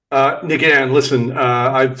Niigaan, listen,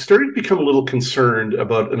 I've started to become a little concerned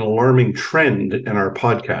about an alarming trend in our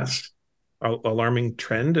podcast. Alarming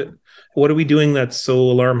trend. What are we doing that's so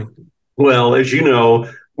alarming? Well, as you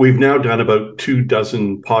know, we've now done about 2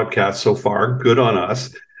 dozen podcasts so far. Good on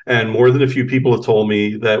us. And more than a few people have told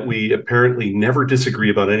me that we apparently never disagree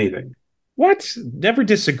about anything. What? Never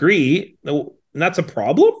disagree. No, that's a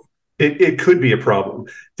problem. It could be a problem.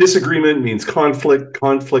 Disagreement means conflict.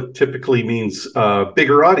 Conflict typically means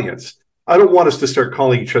bigger audience. I don't want us to start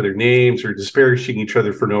calling each other names or disparaging each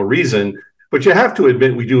other for no reason, but you have to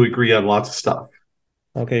admit we do agree on lots of stuff.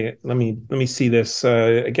 Okay, let me see this.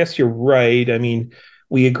 I guess you're right. I mean,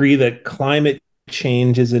 we agree that climate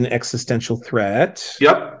change is an existential threat.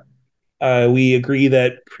 Yep. We agree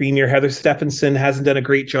that Premier Heather Stephenson hasn't done a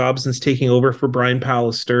great job since taking over for Brian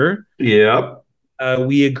Pallister. Yep.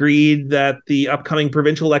 We agreed that the upcoming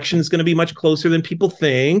provincial election is going to be much closer than people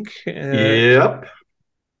think. Yep.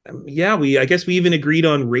 Yeah, I guess we even agreed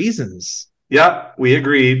on raisins. Yeah, we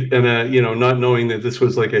agreed, and not knowing that this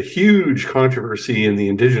was like a huge controversy in the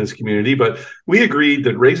Indigenous community, but we agreed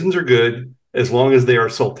that raisins are good as long as they are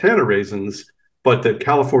sultana raisins, but that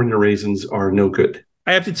California raisins are no good.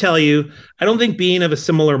 I have to tell you, I don't think being of a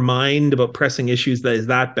similar mind about pressing issues that is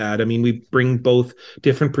that bad. I mean, we bring both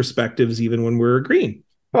different perspectives, even when we're agreeing.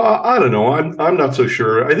 I don't know. I'm not so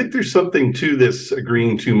sure. I think there's something to this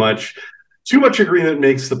agreeing too much. Too much agreement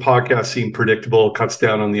makes the podcast seem predictable, cuts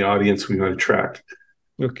down on the audience we might attract.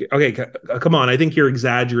 Okay, come on. I think you're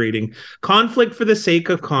exaggerating. Conflict for the sake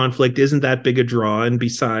of conflict isn't that big a draw. And Hey,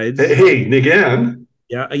 besides, hey, Nigan,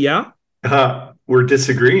 yeah. we're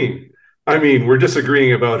disagreeing. I mean, we're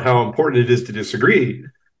disagreeing about how important it is to disagree,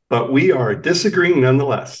 but we are disagreeing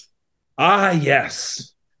nonetheless. Ah,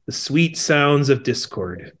 yes. The sweet sounds of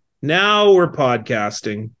discord. Now we're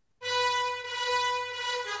podcasting.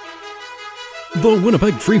 The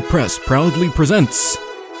Winnipeg Free Press proudly presents,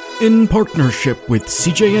 in partnership with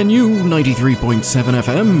CJNU 93.7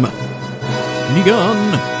 FM,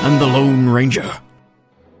 Niigaan and the Lone Ranger.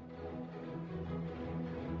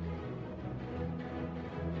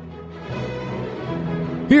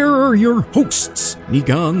 Here are your hosts,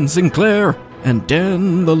 Niigaan Sinclair and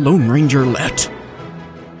Dan the Lone Ranger Lett.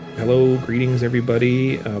 Hello, greetings,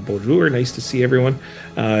 everybody. Bonjour, nice to see everyone.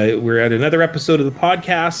 We're at another episode of the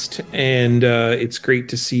podcast, and it's great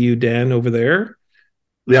to see you, Dan, over there.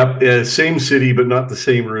 Yeah, same city, but not the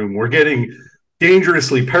same room. We're getting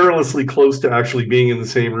dangerously, perilously close to actually being in the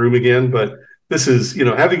same room again, but this is,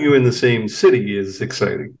 having you in the same city is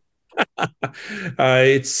exciting.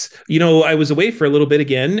 It's, I was away for a little bit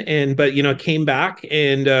again, but came back,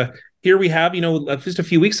 and here we have, just a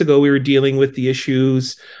few weeks ago, we were dealing with the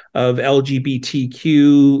issues of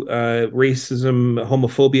LGBTQ, racism,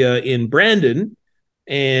 homophobia in Brandon.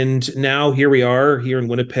 And now here we are here in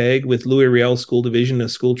Winnipeg with Louis Riel School Division, a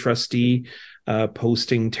school trustee,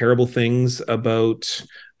 posting terrible things about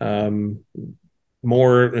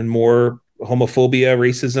more and more homophobia,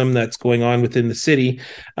 racism that's going on within the city.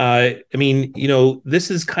 This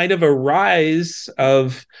is kind of a rise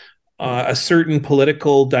of a certain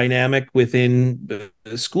political dynamic within the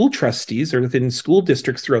school trustees or within school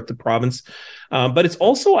districts throughout the province. But it's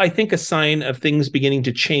also, I think, a sign of things beginning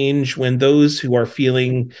to change when those who are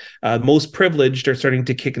feeling most privileged are starting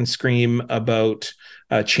to kick and scream about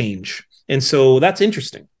change. And so that's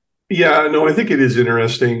interesting. Yeah, no, I think it is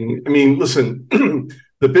interesting. I mean, listen,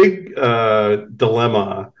 the big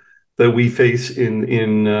dilemma that we face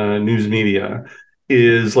in news media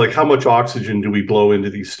is like how much oxygen do we blow into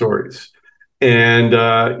these stories? And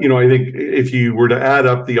I think if you were to add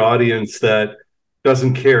up the audience that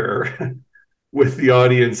doesn't care with the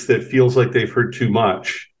audience that feels like they've heard too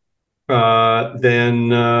much, then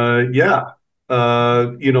like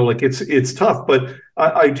it's tough. But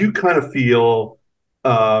I do kind of feel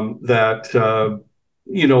that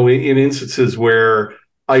in instances where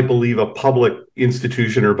I believe a public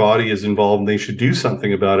institution or body is involved and they should do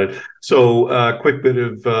something about it. So, quick bit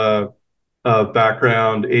of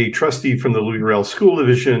background: a trustee from the Louis Riel School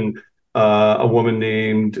Division, a woman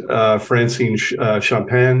named Francine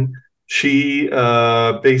Champagne. She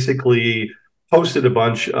basically posted a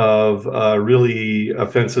bunch of really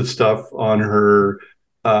offensive stuff on her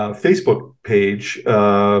Facebook page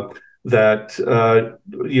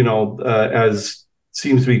as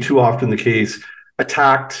seems to be too often the case,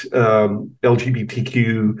 attacked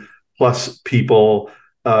LGBTQ plus people,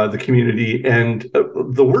 the community, and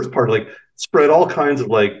the worst part, like spread all kinds of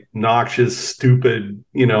like noxious, stupid,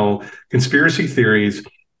 conspiracy theories.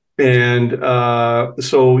 And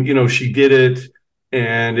so she did it,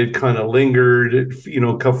 and it kind of lingered,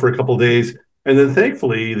 for a couple of days. And then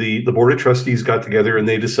thankfully, the board of trustees got together and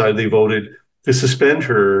they voted to suspend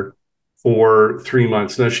her for 3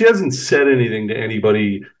 months. Now, she hasn't said anything to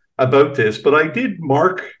anybody about this, but I did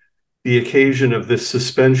mark the occasion of this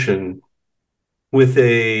suspension with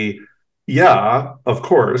yeah, of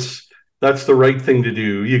course, that's the right thing to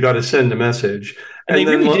do. You got to send a message. And they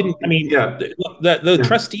really didn't. I mean, yeah, the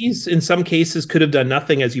trustees in some cases could have done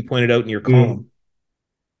nothing, as you pointed out in your column.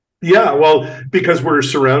 Yeah, well, because we're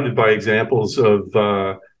surrounded by examples of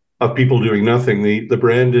people doing nothing. The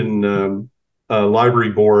Brandon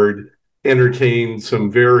Library Board entertained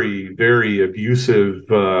some very, very abusive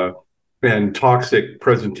and toxic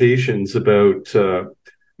presentations about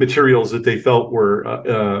materials that they felt were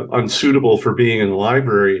unsuitable for being in the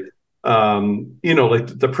library.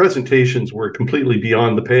 Like the presentations were completely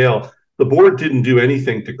beyond the pale. The board didn't do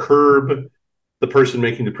anything to curb the person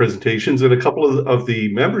making the presentations, and a couple of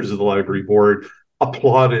the members of the library board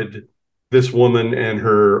applauded this woman and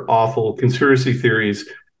her awful conspiracy theories.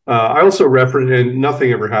 I also referenced, and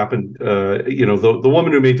nothing ever happened. The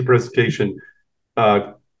woman who made the presentation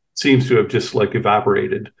seems to have just like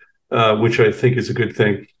evaporated, which I think is a good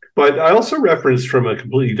thing. But I also referenced from a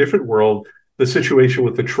completely different world the situation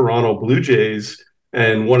with the Toronto Blue Jays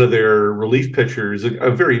and one of their relief pitchers, a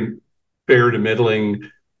very fair to middling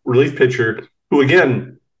relief pitcher, who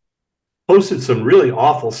again posted some really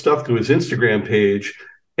awful stuff to his Instagram page,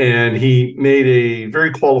 and he made a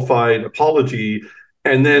very qualified apology.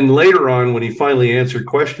 And then later on, when he finally answered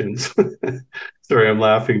questions, sorry, I'm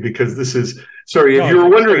laughing because this is, if you were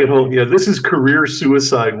wondering at home, this is career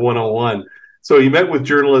suicide 101. So he met with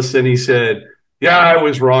journalists and he said, yeah, it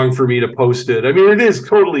was wrong for me to post it. I mean, it is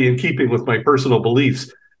totally in keeping with my personal beliefs.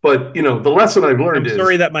 But, the lesson I've learned is... I'm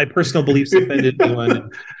sorry that my personal beliefs offended anyone.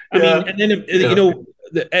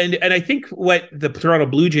 And I think what the Toronto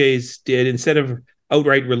Blue Jays did, instead of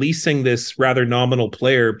outright releasing this rather nominal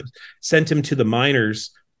player, sent him to the minors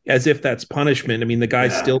as if that's punishment. I mean, the guy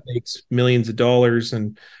still makes millions of dollars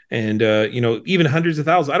and even hundreds of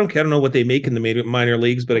thousands. I don't know what they make in the minor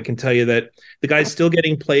leagues, but I can tell you that the guy's still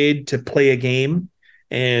getting paid to play a game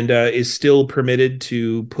and is still permitted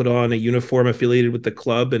to put on a uniform affiliated with the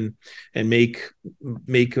club and make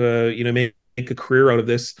a career out of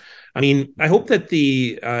this. I mean, I hope that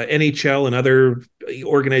the NHL and other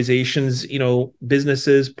organizations,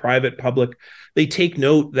 businesses, private, public, they take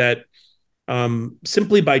note that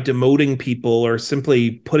simply by demoting people or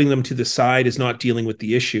simply putting them to the side is not dealing with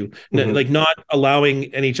the issue. Mm-hmm. Like not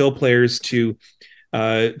allowing NHL players to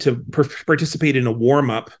participate in a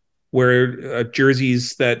warm-up where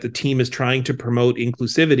jerseys that the team is trying to promote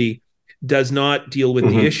inclusivity does not deal with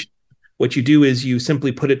the issue. What you do is you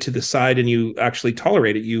simply put it to the side and you actually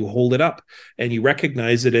tolerate it. You hold it up and you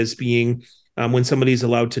recognize it as being, when somebody's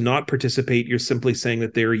allowed to not participate, you're simply saying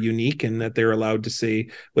that they're unique and that they're allowed to say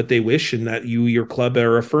what they wish and that your club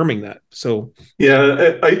are affirming that. So,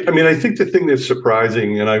 yeah, I think the thing that's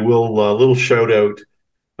surprising, and I will little shout out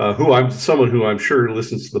someone who I'm sure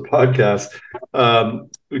listens to the podcast,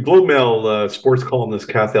 Globe Mail sports columnist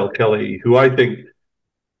Cathal Kelly, who I think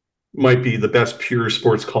might be the best pure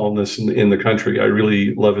sports columnist in the country. I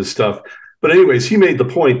really love his stuff. But anyways, he made the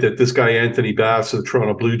point that this guy, Anthony Bass of the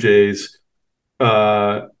Toronto Blue Jays,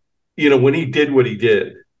 when he did what he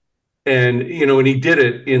did, and he did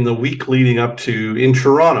it in the week leading up to in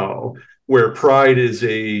Toronto, where Pride is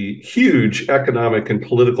a huge economic and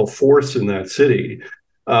political force in that city.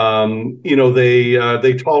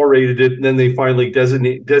 They tolerated it, and then they finally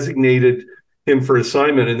designated him for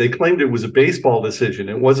assignment, and they claimed it was a baseball decision.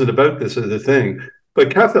 It wasn't about this as a thing.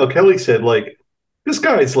 But Cathal Kelly said, like, this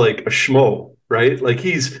guy's like a schmo, right? Like,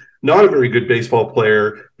 he's not a very good baseball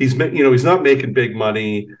player. He's not making big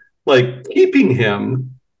money. Like, keeping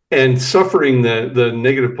him and suffering the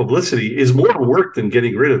negative publicity is more work than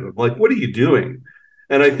getting rid of him. Like, what are you doing?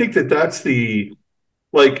 And I think that's it's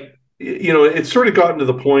sort of gotten to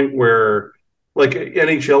the point where, like,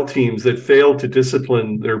 NHL teams that failed to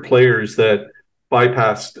discipline their players that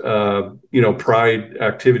bypassed, pride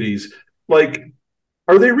activities, like,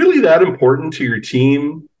 are they really that important to your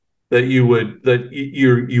team that you want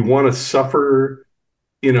to suffer,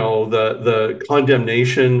 the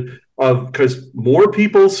condemnation of, because more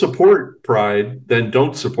people support Pride than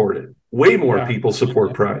don't support it. Way more people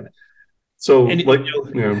support Pride. So,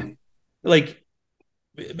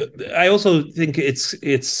 I also think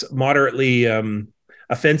it's moderately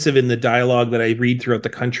offensive in the dialogue that I read throughout the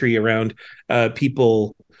country around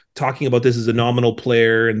people talking about this as a nominal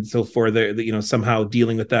player and so forth. Somehow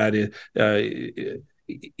dealing with that.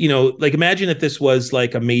 Like, imagine if this was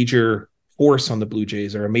like a major force on the Blue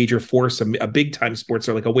Jays, or a major force, a big time sports,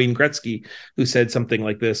 like a Wayne Gretzky who said something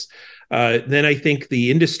like this, then I think the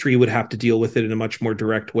industry would have to deal with it in a much more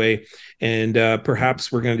direct way. And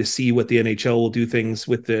perhaps we're going to see what the NHL will do things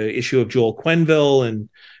with the issue of Joel Quenneville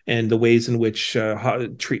and the ways in which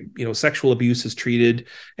sexual abuse is treated,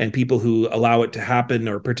 and people who allow it to happen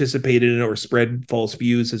or participate in it or spread false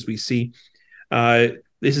views, as we see.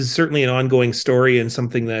 This is certainly an ongoing story, and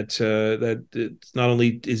something that not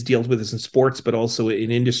only is dealt with in sports, but also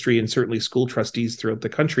in industry and certainly school trustees throughout the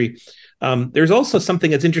country. There's also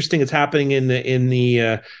something that's interesting that's happening in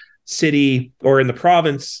the city or in the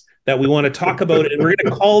province that we want to talk about, and we're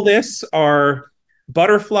going to call this our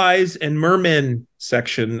Butterflies and Mermen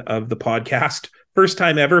section of the podcast. First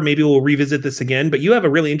time ever. Maybe we'll revisit this again, but you have a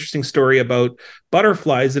really interesting story about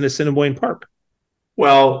butterflies in Assiniboine Park.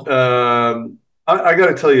 Well, I got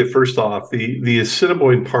to tell you, first off, the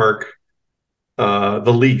Assiniboine Park,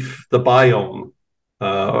 the leaf, the biome,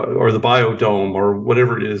 or the biodome, or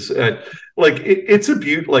whatever it is, it's a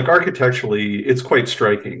beaut. Like, architecturally, it's quite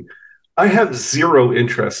striking. I have zero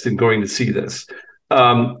interest in going to see this,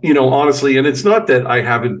 honestly. And it's not that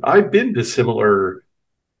I've been to similar,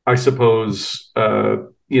 I suppose,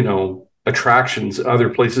 attractions other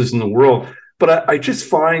places in the world, but I just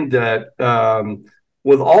find that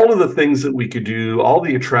with all of the things that we could do, all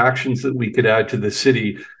the attractions that we could add to the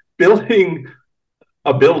city, building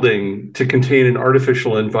a building to contain an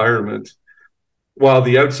artificial environment while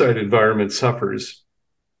the outside environment suffers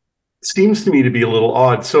seems to me to be a little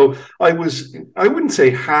odd. So I wouldn't say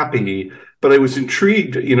happy, but I was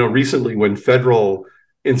intrigued, recently when federal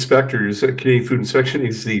inspectors at Canadian Food Inspection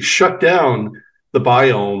Agency shut down the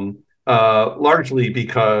biome, largely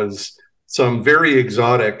because some very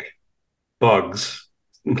exotic bugs,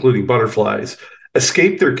 including butterflies,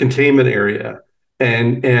 escaped their containment area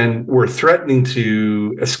and were threatening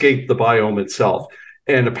to escape the biome itself.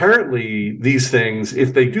 And apparently these things,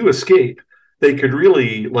 if they do escape, they could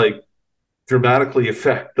really dramatically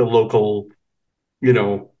affect the local,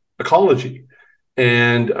 ecology.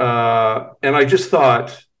 And I just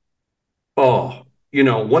thought,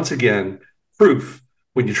 once again, proof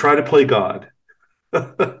when you try to play God.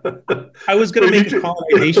 I was going to make a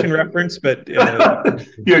colonization reference, but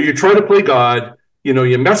you try to play God.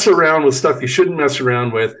 You mess around with stuff you shouldn't mess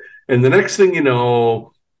around with, and the next thing you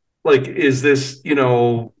know, is this?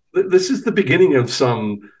 This is the beginning of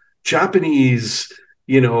some Japanese,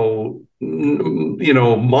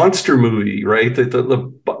 monster movie, right? That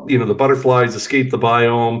the butterflies escape the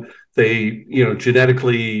biome. They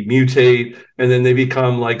genetically mutate, and then they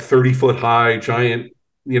become 30-foot high giant,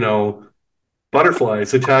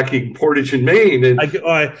 butterflies attacking Portage and Maine. And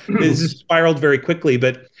this has spiraled very quickly,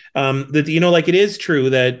 but it is true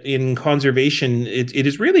that in conservation, it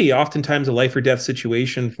is really oftentimes a life or death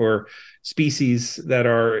situation for species that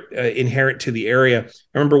are inherent to the area.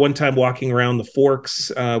 I remember one time walking around the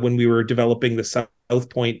Forks when we were developing the South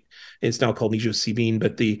Point. It's now called Niigaan,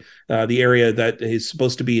 but the area that is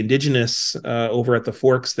supposed to be indigenous over at the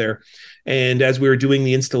Forks there. And as we were doing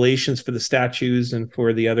the installations for the statues and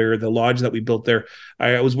for the lodge that we built there,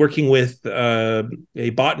 I was working with a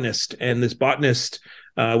botanist, and this botanist,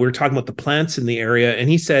 we were talking about the plants in the area, and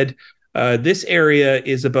he said, this area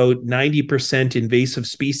is about 90% invasive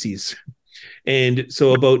species. And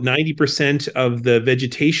so about 90% of the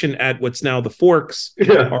vegetation at what's now the Forks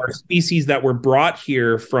are species that were brought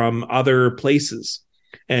here from other places.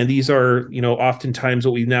 And these are, oftentimes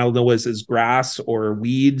what we now know as grass or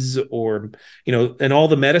weeds or, and all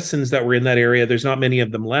the medicines that were in that area, there's not many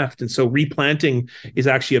of them left. And so replanting is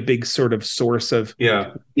actually a big sort of source of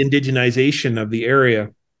indigenization of the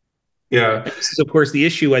area. Yeah. This is, of course, the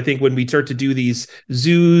issue, I think, when we start to do these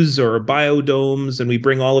zoos or biodomes and we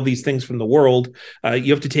bring all of these things from the world,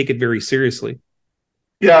 you have to take it very seriously.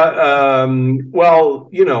 Yeah.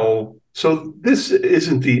 So this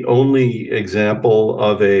isn't the only example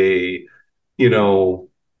of a,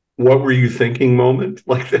 what were you thinking moment?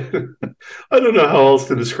 I don't know how else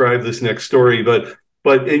to describe this next story, but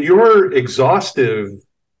in your exhaustive,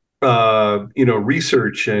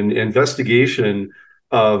 research and investigation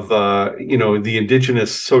of the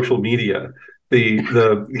indigenous social media,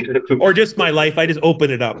 or just my life, I just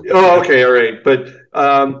open it up. Oh, okay, all right. But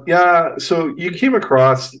so you came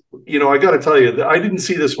across, I got to tell you, I didn't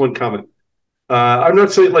see this one coming. I'm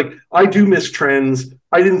not saying I do miss trends.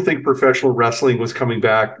 I didn't think professional wrestling was coming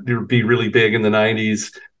back to be really big in the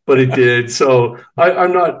 90s, but it did. So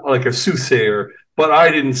I'm not like a soothsayer, but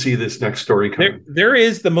I didn't see this next story coming. There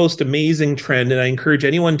is the most amazing trend, and I encourage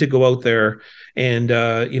anyone to go out there and,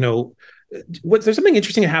 there's something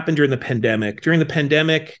interesting that happened during the pandemic. During the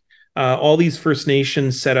pandemic, all these First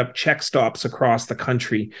Nations set up check stops across the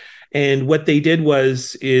country. And what they did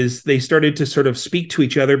is they started to sort of speak to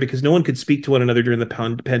each other because no one could speak to one another during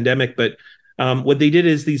the pandemic. But what they did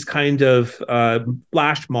is these kind of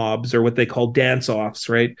flash mobs, or what they call dance-offs,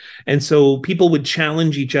 right? And so people would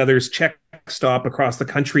challenge each other's check stop across the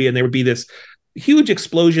country, and there would be this huge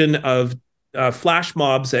explosion of flash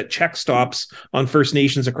mobs at check stops on First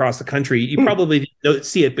Nations across the country. You probably don't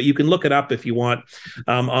see it, but you can look it up if you want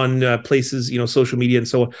on places, social media and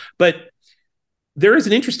so on. But there is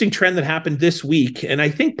an interesting trend that happened this week, and I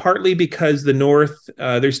think partly because the North,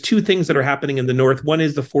 there's two things that are happening in the North. One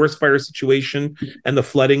is the forest fire situation and the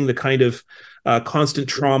flooding, the kind of constant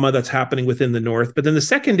trauma that's happening within the North. But then the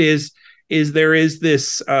second is there is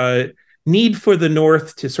this need for the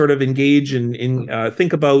North to sort of engage and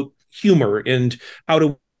think about humor and how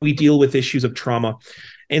do we deal with issues of trauma.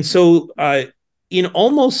 And so in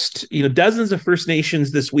almost dozens of First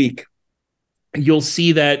Nations this week, you'll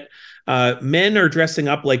see that men are dressing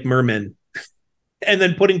up like mermen and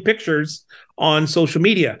then putting pictures on social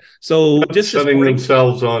media. So just setting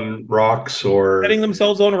themselves on rocks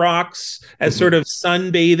as sort of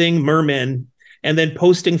sunbathing mermen, and then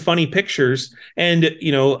posting funny pictures. And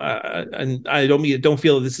and I don't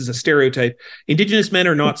feel that this is a stereotype. Indigenous men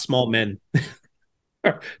are not small men.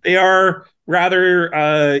 They are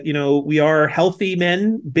rather, we are healthy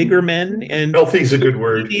men, bigger men, and healthy is a good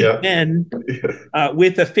word. Yeah, men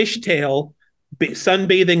with a fishtail,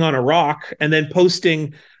 sunbathing on a rock, and then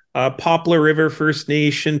posting Poplar River First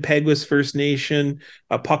Nation, Peguis First Nation,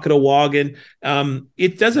 Puckatawagan.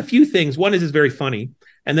 It does a few things. One is it's very funny,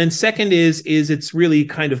 and then second is it's really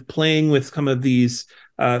kind of playing with some of these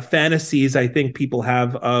fantasies I think people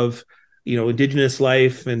have of Indigenous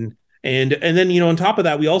life and then, on top of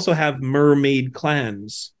that, we also have mermaid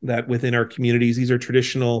clans that within our communities. These are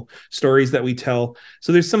traditional stories that we tell.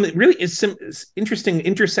 So there's some interesting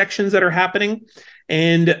intersections that are happening.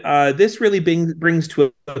 And this really brings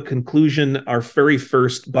to a conclusion our very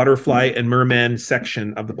first butterfly and merman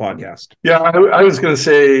section of the podcast. Yeah, I was going to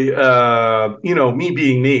say, me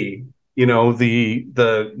being me,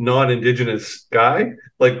 the non-Indigenous guy,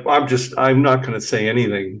 like I'm not going to say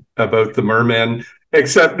anything about the mermen.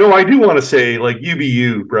 Except, no, I do want to say, like, you be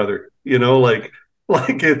you, brother. Like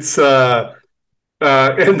it's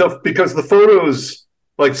because the photos,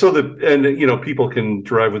 like, so that, and people can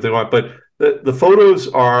derive what they want, but the photos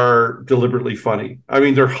are deliberately funny. I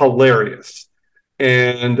mean, they're hilarious,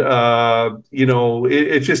 and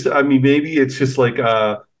it's just, I mean, maybe it's just like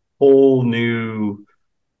a whole new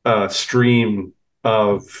stream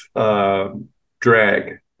of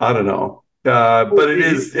drag. I don't know. But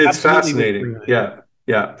it's fascinating.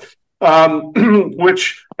 Yeah.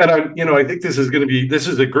 Which, and I think this is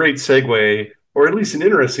a great segue, or at least an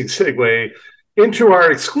interesting segue into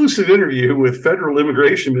our exclusive interview with Federal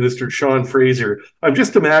Immigration Minister Sean Fraser. I'm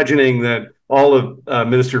just imagining that all of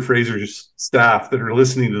Minister Fraser's staff that are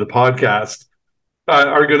listening to the podcast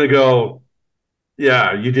are going to go,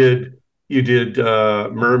 yeah, you did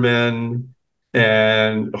mermen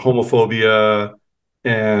and homophobia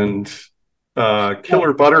and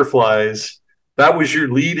killer butterflies. That was your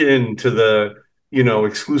lead in to the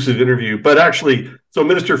exclusive interview. But actually, so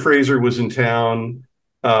Minister Fraser was in town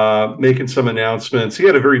making some announcements. He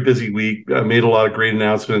had a very busy week, made a lot of great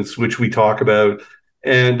announcements, which we talk about.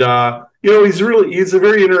 And he's a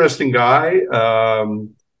very interesting guy.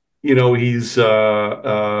 He's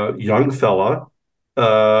a young fella,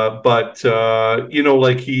 but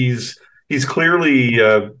like he's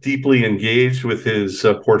clearly deeply engaged with his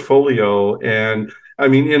portfolio. And I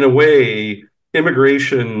mean, in a way,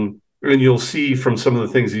 immigration, and you'll see from some of the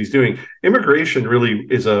things he's doing, immigration really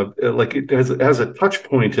is it has a touch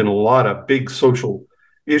point in a lot of big social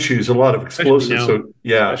issues, a lot of explosives. So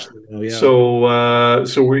yeah. So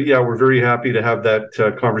we're very happy to have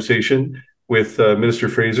that conversation with Minister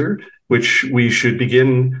Fraser, which we should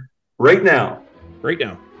begin right now.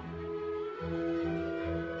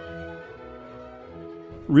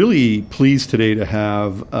 Really pleased today to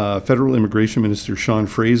have Federal Immigration Minister Sean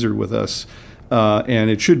Fraser with us. And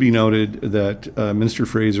it should be noted that Minister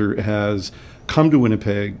Fraser has come to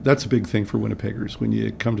Winnipeg. That's a big thing for Winnipeggers when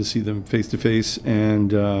you come to see them face to face.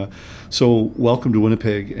 And so welcome to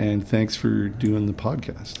Winnipeg, and thanks for doing the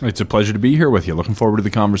podcast. It's a pleasure to be here with you. Looking forward to the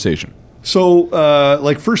conversation. So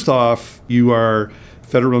first off, you are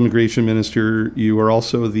Federal Immigration Minister. You are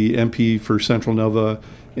also the MP for Central Nova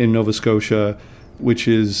in Nova Scotia, which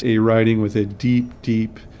is a riding with a deep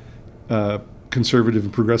conservative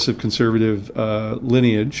and progressive conservative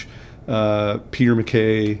lineage. Peter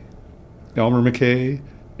MacKay, Elmer MacKay,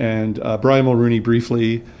 and Brian Mulrooney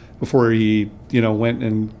briefly before he, went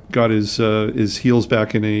and got his heels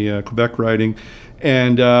back in a Quebec riding.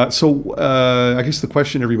 And so I guess the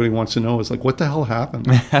question everybody wants to know is like, what the hell happened?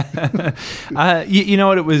 You know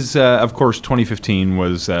what? It was, of course, 2015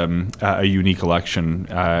 was a unique election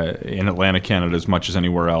in Atlantic Canada as much as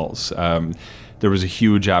anywhere else. There was a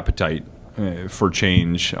huge appetite for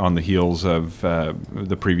change on the heels of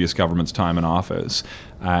the previous government's time in office.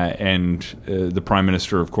 And the Prime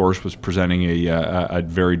Minister, of course, was presenting a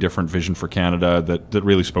very different vision for Canada that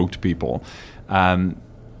really spoke to people.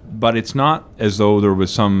 But it's not as though there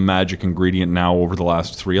was some magic ingredient now over the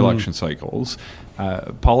last 3 election cycles.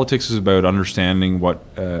 Politics is about understanding what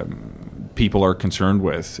people are concerned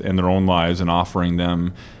with in their own lives and offering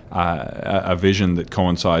them a vision that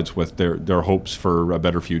coincides with their hopes for a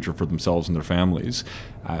better future for themselves and their families.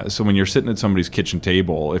 So when you're sitting at somebody's kitchen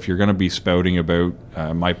table, if you're going to be spouting about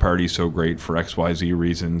my party's so great for XYZ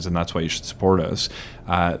reasons and that's why you should support us,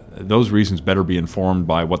 those reasons better be informed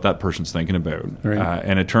by what that person's thinking about. Right.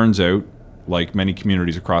 And it turns out, like many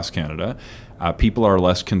communities across Canada, people are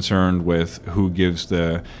less concerned with who gives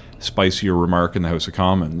the spicier remark in the House of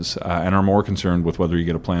Commons and are more concerned with whether you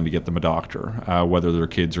get a plan to get them a doctor, whether their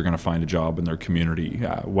kids are going to find a job in their community,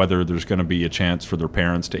 whether there's going to be a chance for their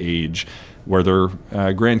parents to age where their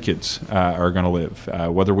grandkids are going to live,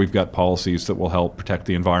 whether we've got policies that will help protect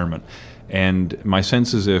the environment. And my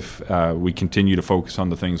sense is if we continue to focus on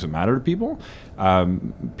the things that matter to people,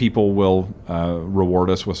 people will reward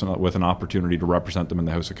us with an opportunity to represent them in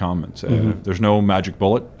the House of Commons. There's no magic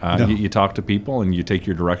bullet. No. You talk to people and you take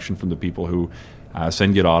your direction from the people who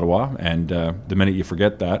send you to Ottawa. And the minute you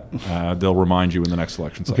forget that, they'll remind you in the next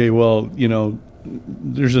election cycle. Okay, well,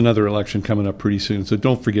 there's another election coming up pretty soon, so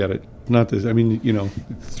don't forget it. Not this. I mean,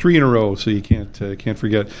 3 in a row, so you can't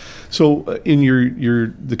forget. So, in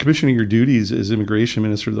the commission of your duties as immigration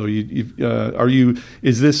minister, though,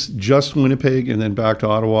 is this just Winnipeg and then back to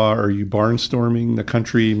Ottawa? Are you barnstorming the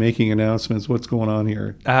country, making announcements? What's going on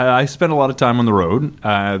here? I spent a lot of time on the road.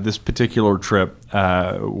 This particular trip,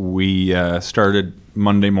 we started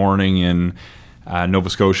Monday morning in Nova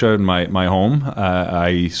Scotia, in my home.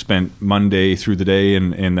 I spent Monday through the day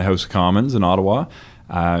in the House of Commons in Ottawa.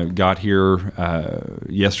 Got here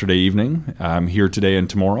yesterday evening. I'm here today and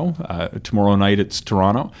tomorrow. Tomorrow night it's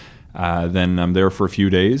Toronto. Then I'm there for a few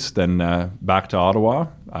days. Then back to Ottawa.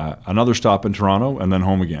 Another stop in Toronto, and then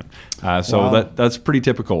home again. So Wow. that's pretty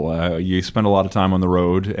typical. You spend a lot of time on the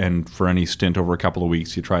road, and for any stint over a couple of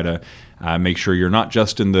weeks, you try to make sure you're not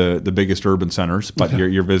just in the biggest urban centers, but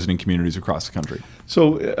you're visiting communities across the country.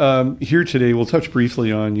 So here today, we'll touch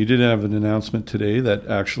briefly on, you did have an announcement today that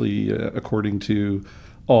actually, according to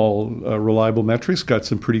all reliable metrics, got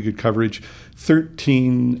some pretty good coverage.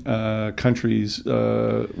 13 countries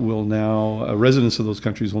will now, residents of those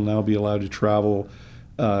countries will now be allowed to travel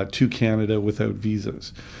to Canada without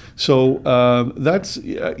visas. So that's,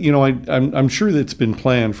 I'm sure that it's been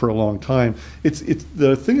planned for a long time. It's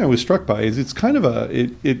the thing I was struck by is it's kind of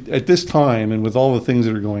at this time and with all the things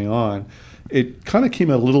that are going on, it kind of came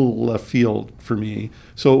a little left field for me.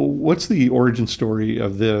 So what's the origin story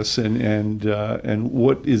of this and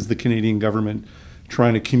what is the Canadian government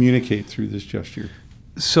trying to communicate through this gesture?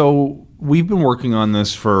 So we've been working on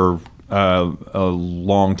this for a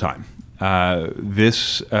long time.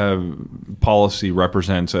 This policy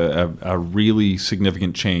represents a really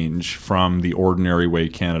significant change from the ordinary way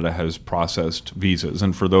Canada has processed visas.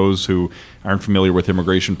 And for those who aren't familiar with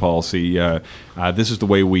immigration policy, this is the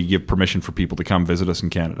way we give permission for people to come visit us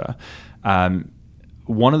in Canada.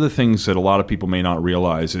 One of the things that a lot of people may not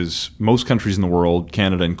realize is most countries in the world,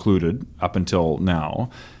 Canada included, up until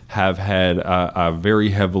now, have had a very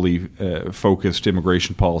heavily focused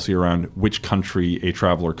immigration policy around which country a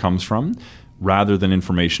traveler comes from, rather than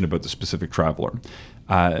information about the specific traveler.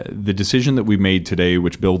 The decision that we made today,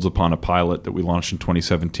 which builds upon a pilot that we launched in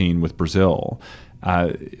 2017 with Brazil,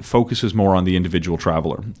 focuses more on the individual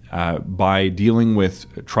traveler. By dealing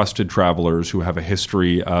with trusted travelers who have a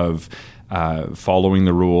history of following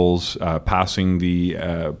the rules, passing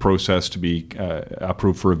the process to be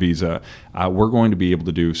approved for a visa, we're going to be able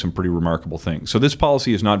to do some pretty remarkable things. So this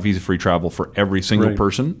policy is not visa-free travel for every single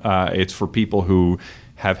person. It's for people who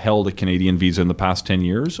have held a Canadian visa in the past 10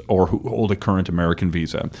 years or who hold a current American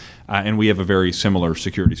visa. And we have a very similar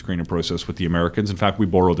security screening process with the Americans. In fact, we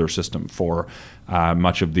borrow their system for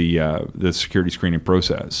much of the security screening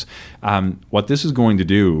process. What this is going to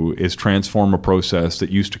do is transform a process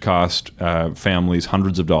that used to cost families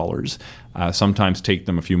hundreds of dollars, sometimes take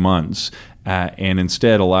them a few months, and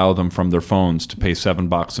instead allow them from their phones to pay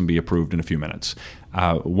 $7 and be approved in a few minutes.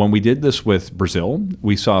 When we did this with Brazil,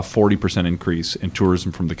 we saw a 40% increase in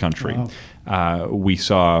tourism from the country. We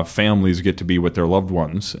saw families get to be with their loved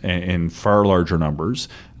ones in far larger numbers,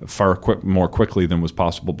 more quickly than was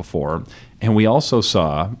possible before. And we also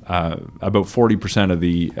saw about 40% of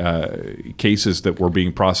the cases that were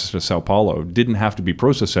being processed at Sao Paulo didn't have to be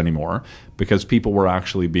processed anymore because people were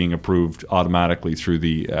actually being approved automatically through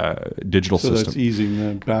the digital system. So that's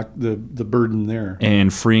easing the burden there.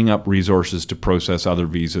 And freeing up resources to process other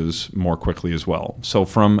visas more quickly as well. So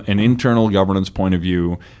from an internal governance point of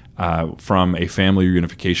view, from a family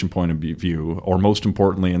reunification point of view, or most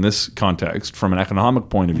importantly in this context, from an economic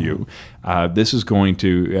point of view, this is going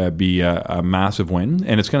to be a massive win,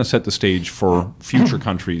 and it's going to set the stage for future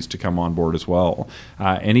countries to come on board as well.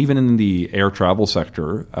 And even in the air travel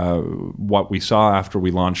sector, what we saw after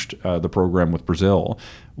we launched the program with Brazil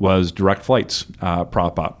was direct flights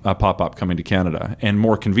pop up coming to Canada, and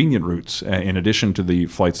more convenient routes in addition to the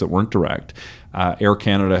flights that weren't direct. Air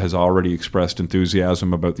Canada has already expressed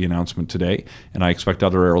enthusiasm about the announcement today, and I expect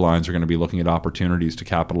other airlines are going to be looking at opportunities to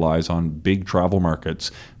capitalize on big travel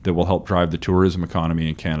markets that will help drive the tourism economy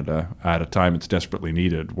in Canada at a time it's desperately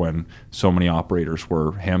needed, when so many operators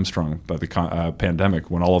were hamstrung by the pandemic,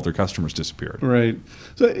 when all of their customers disappeared. Right.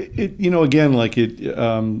 So again,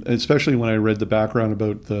 especially when I read the background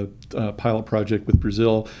about the pilot project with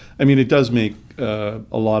Brazil, I mean, it does make a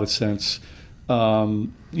lot of sense.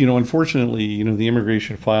 Unfortunately, the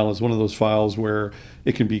immigration file is one of those files where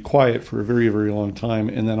it can be quiet for a very, very long time,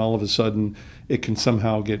 and then all of a sudden it can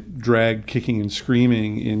somehow get dragged kicking and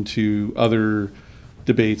screaming into other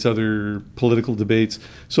debates, other political debates.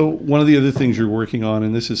 So one of the other things you're working on,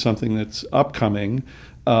 and this is something that's upcoming,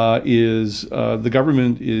 is the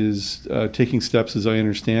government is taking steps, as I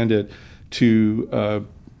understand it, to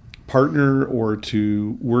partner or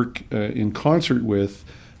to work in concert with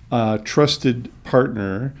a trusted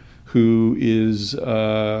partner who is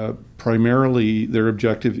primarily, their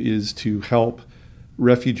objective is to help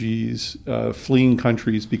refugees fleeing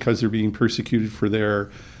countries because they're being persecuted for their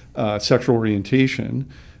sexual orientation.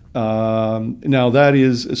 Now that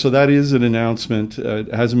is an announcement.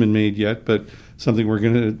 It hasn't been made yet, but something we're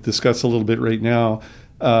going to discuss a little bit right now.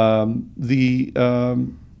 That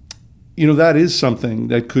is something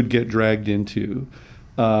that could get dragged into,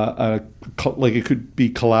 it could be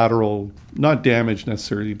collateral, not damage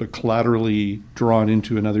necessarily, but collaterally drawn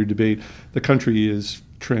into another debate. The country is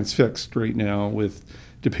transfixed right now with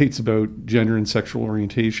debates about gender and sexual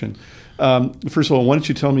orientation. First of all, why don't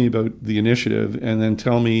you tell me about the initiative, and then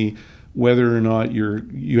tell me whether or not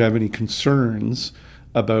you have any concerns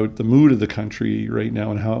about the mood of the country right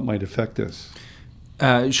now and how it might affect this.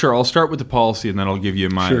 Sure. I'll start with the policy, and then I'll give you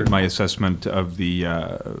my assessment of the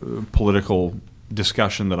political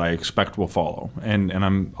discussion that I expect will follow. And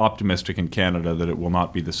I'm optimistic in Canada that it will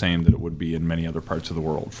not be the same that it would be in many other parts of the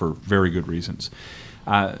world for very good reasons.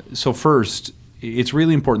 So first, it's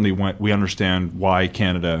really important that we understand why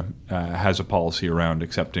Canada has a policy around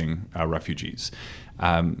accepting refugees.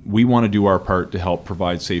 We want to do our part to help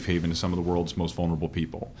provide safe haven to some of the world's most vulnerable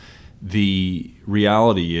people. The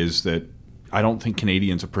reality is that I don't think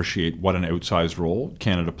Canadians appreciate what an outsized role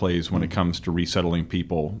Canada plays when it comes to resettling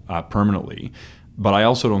people permanently. But I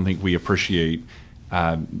also don't think we appreciate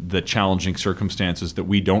the challenging circumstances that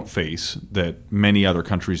we don't face that many other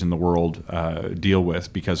countries in the world deal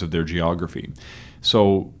with because of their geography.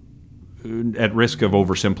 So, at risk of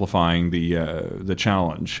oversimplifying the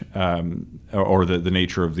challenge or the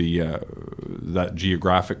nature of that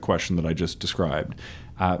geographic question that I just described,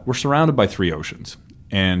 we're surrounded by three oceans.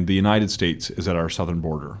 And the United States is at our southern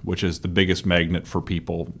border, which is the biggest magnet for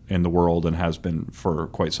people in the world and has been for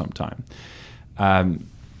quite some time.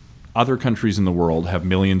 Other countries in the world have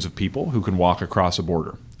millions of people who can walk across a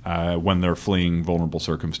border when they're fleeing vulnerable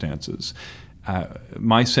circumstances.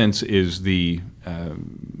 My sense is the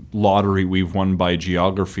lottery we've won by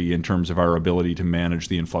geography in terms of our ability to manage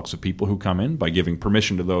the influx of people who come in by giving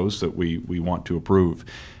permission to those that we want to approve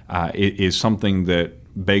is something that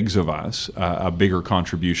begs of us a bigger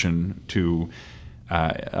contribution to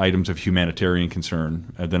items of humanitarian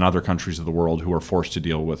concern than other countries of the world who are forced to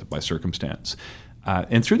deal with it by circumstance.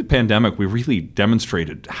 And through the pandemic, we really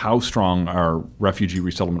demonstrated how strong our refugee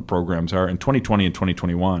resettlement programs are. In 2020 and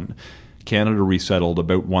 2021, Canada resettled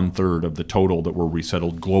about 1/3 of the total that were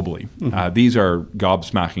resettled globally. Mm-hmm. These are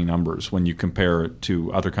gobsmacking numbers when you compare it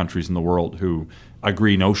to other countries in the world who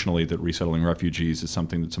agree notionally that resettling refugees is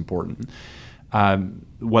something that's important.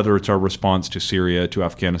 Whether it's our response to Syria, to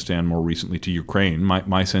Afghanistan, more recently to Ukraine,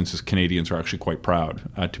 my sense is Canadians are actually quite proud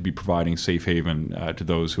to be providing safe haven to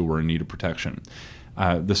those who were in need of protection.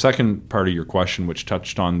 The second part of your question, which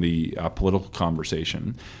touched on the political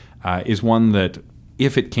conversation, is one that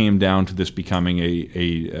if it came down to this becoming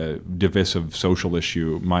a divisive social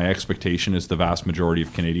issue, my expectation is the vast majority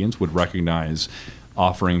of Canadians would recognize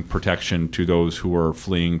offering protection to those who are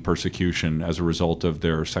fleeing persecution as a result of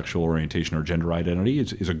their sexual orientation or gender identity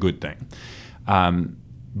is a good thing.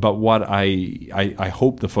 But what I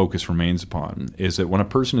hope the focus remains upon is that when a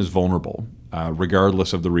person is vulnerable,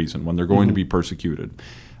 regardless of the reason, when they're going to be persecuted,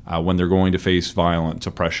 when they're going to face violence,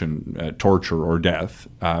 oppression, torture, or death,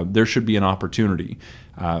 there should be an opportunity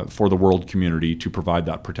for the world community to provide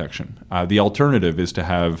that protection. The alternative is to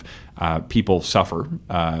have people suffer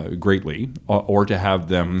greatly, or to have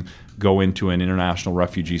them go into an international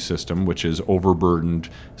refugee system which is overburdened,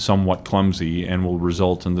 somewhat clumsy, and will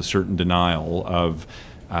result in the certain denial of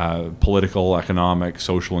political, economic,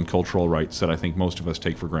 social, and cultural rights that I think most of us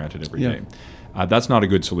take for granted every day. That's not a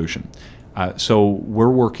good solution. So we're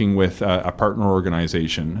working with a partner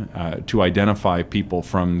organization to identify people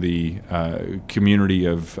from the community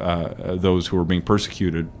of those who are being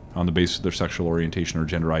persecuted on the basis of their sexual orientation or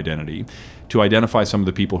gender identity, to identify some of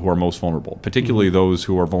the people who are most vulnerable, particularly those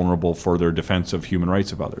who are vulnerable for their defense of human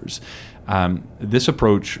rights of others. This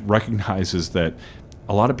approach recognizes that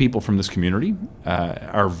a lot of people from this community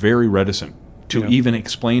are very reticent to even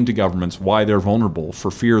explain to governments why they're vulnerable, for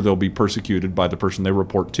fear they'll be persecuted by the person they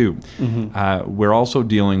report to. We're also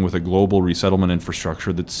dealing with a global resettlement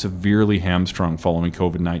infrastructure that's severely hamstrung following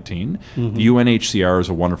COVID-19. The UNHCR is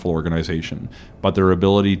a wonderful organization, but their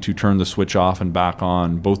ability to turn the switch off and back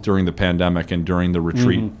on, both during the pandemic and during the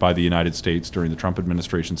retreat by the United States during the Trump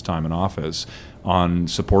administration's time in office on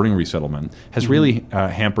supporting resettlement, has really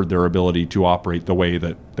hampered their ability to operate the way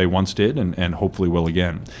that they once did and hopefully will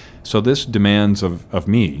again. So this demands of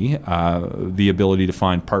me the ability to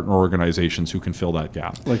find partner organizations who can fill that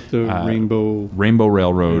gap. Like the Rainbow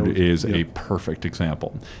Railroad is a perfect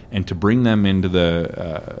example. And to bring them into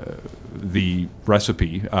the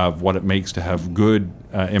recipe of what it makes to have good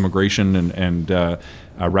immigration and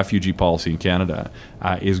refugee policy in Canada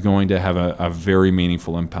is going to have a very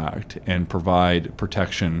meaningful impact and provide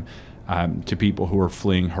protection to people who are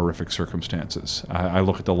fleeing horrific circumstances. I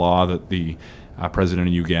look at the law that the president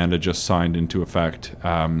of Uganda just signed into effect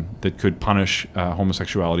that could punish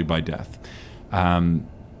homosexuality by death.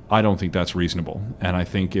 I don't think that's reasonable. And I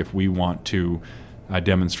think if we want to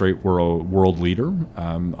demonstrate we're a world leader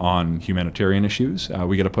on humanitarian issues,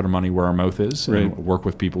 we got to put our money where our mouth is and work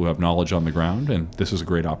with people who have knowledge on the ground. And this is a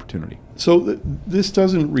great opportunity. So this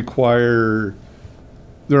doesn't require...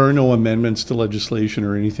 There are no amendments to legislation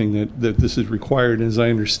or anything that this is required. As I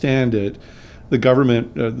understand it, the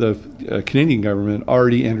government, the Canadian government,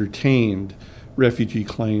 already entertained refugee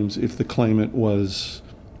claims if the claimant was,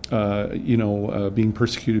 being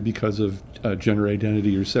persecuted because of gender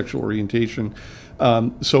identity or sexual orientation.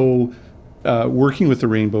 So, working with the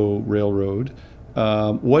Rainbow Railroad,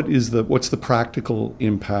 what's the practical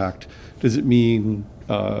impact? Does it mean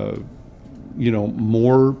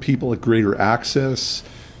more people at greater access?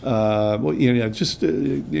 Just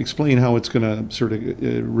explain how it's going to sort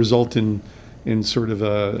of result in sort of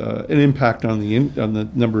an impact on the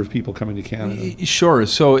number of people coming to Canada. Sure.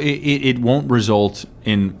 So it won't result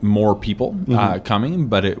in more people coming,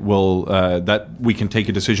 but it will. That we can take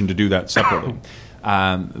a decision to do that separately.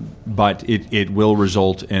 But it will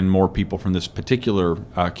result in more people from this particular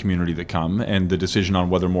community that come, and the decision on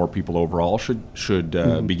whether more people overall should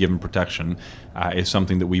be given protection is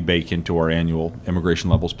something that we bake into our annual immigration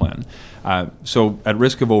levels plan. So at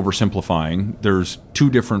risk of oversimplifying, there's two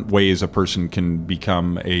different ways a person can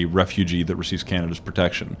become a refugee that receives Canada's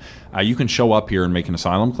protection. You can show up here and make an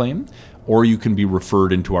asylum claim, or you can be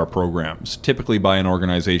referred into our programs, typically by an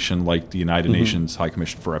organization like the United Nations High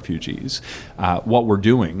Commission for Refugees. What we're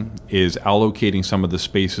doing is allocating some of the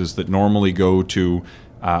spaces that normally go to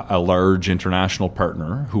a large international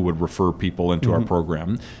partner who would refer people into our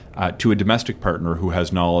program to a domestic partner who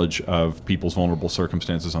has knowledge of people's vulnerable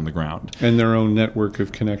circumstances on the ground. And their own network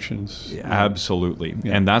of connections. Absolutely.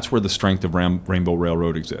 Yeah. And that's where the strength of Rainbow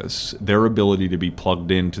Railroad exists. Their ability to be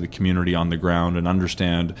plugged into the community on the ground and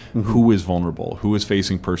understand who is vulnerable, who is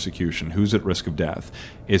facing persecution, who's at risk of death,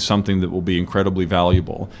 is something that will be incredibly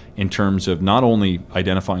valuable in terms of not only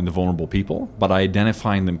identifying the vulnerable people, but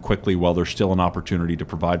identifying them quickly while there's still an opportunity to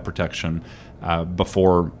provide protection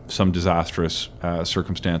before some disastrous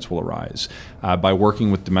circumstance will arise. By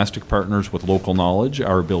working with domestic partners with local knowledge,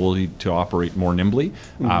 our ability to operate more nimbly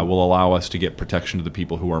will allow us to get protection to the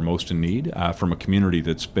people who are most in need from a community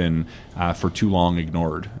that's been for too long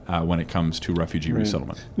ignored when it comes to refugee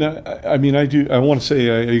resettlement. Now, I want to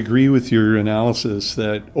say I agree with your analysis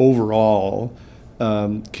that overall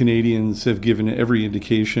Canadians have given every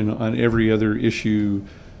indication on every other issue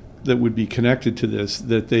that would be connected to this,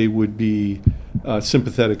 that they would be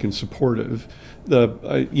sympathetic and supportive.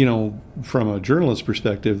 From a journalist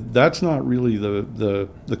perspective, that's not really the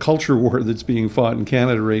culture war that's being fought in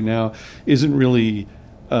Canada right now. Isn't really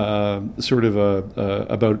about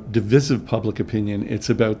divisive public opinion. It's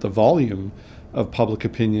about the volume of public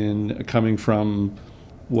opinion coming from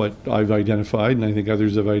what I've identified, and I think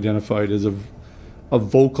others have identified, as a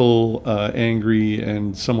vocal, angry,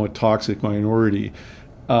 and somewhat toxic minority.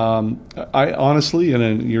 I honestly,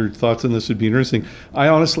 and your thoughts on this would be interesting,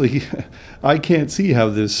 I can't see how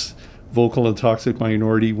this vocal and toxic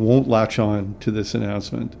minority won't latch on to this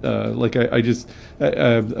announcement. I want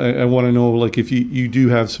to know, like, if you do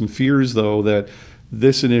have some fears, though, that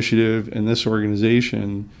this initiative and this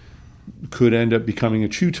organization could end up becoming a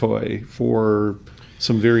chew toy for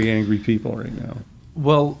some very angry people right now.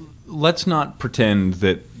 Well, let's not pretend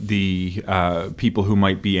that the people who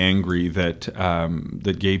might be angry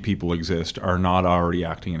that gay people exist are not already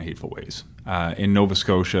acting in hateful ways. In Nova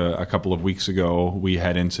Scotia, a couple of weeks ago, we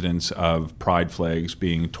had incidents of pride flags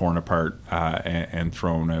being torn apart and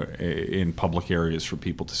thrown in public areas for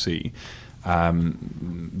people to see.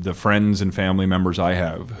 The friends and family members I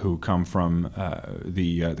have who come from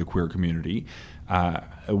the queer community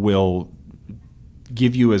will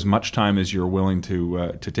give you as much time as you're willing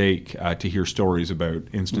to take to hear stories about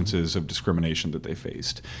instances of discrimination that they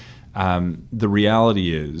faced. The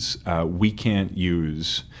reality is we can't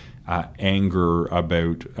use anger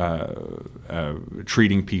about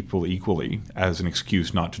treating people equally as an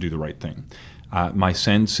excuse not to do the right thing. My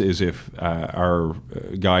sense is if our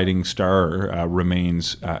guiding star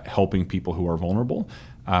remains helping people who are vulnerable,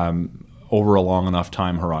 over a long enough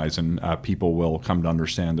time horizon, people will come to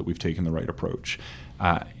understand that we've taken the right approach.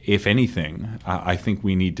 If anything, I think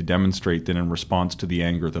we need to demonstrate that in response to the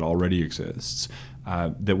anger that already exists,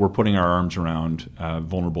 that we're putting our arms around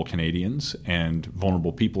vulnerable Canadians and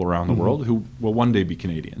vulnerable people around the world who will one day be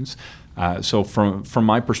Canadians. So from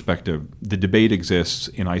my perspective, the debate exists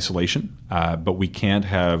in isolation, but we can't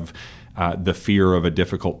have the fear of a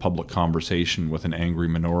difficult public conversation with an angry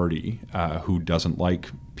minority who doesn't like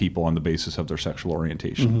people on the basis of their sexual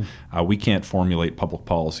orientation. We can't formulate public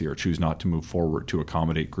policy or choose not to move forward to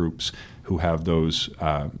accommodate groups who have those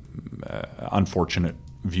unfortunate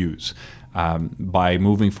views. By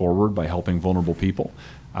moving forward, by helping vulnerable people,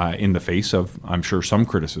 in the face of, I'm sure, some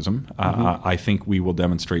criticism, I think we will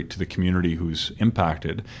demonstrate to the community who's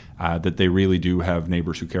impacted that they really do have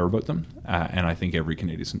neighbors who care about them, and I think every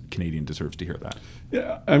Canadian deserves to hear that.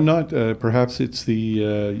 Yeah, I'm not, perhaps it's the,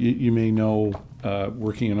 you may know,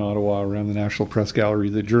 working in Ottawa around the National Press Gallery,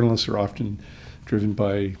 the journalists are often driven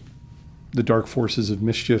by the dark forces of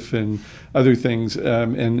mischief and other things.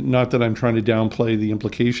 And not that I'm trying to downplay the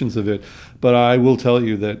implications of it, but I will tell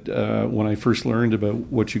you that when I first learned about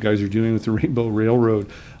what you guys are doing with the Rainbow Railroad,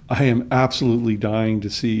 I am absolutely dying to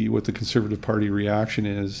see what the Conservative Party reaction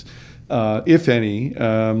is, if any.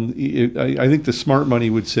 I think the smart money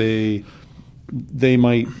would say they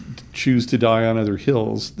might choose to die on other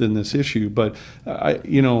hills than this issue. But, are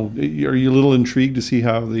you a little intrigued to see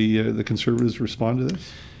how the Conservatives respond to this?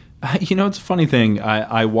 It's a funny thing.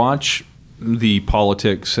 I watch the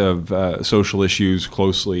politics of social issues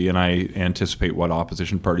closely, and I anticipate what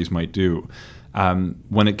opposition parties might do.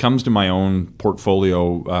 When it comes to my own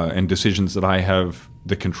portfolio and decisions that I have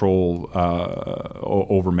the control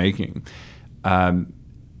over making,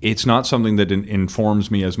 it's not something that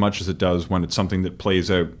informs me as much as it does when it's something that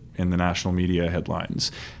plays out in the national media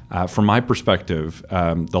headlines. From my perspective,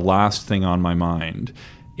 the last thing on my mind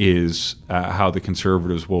is how the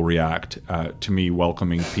Conservatives will react to me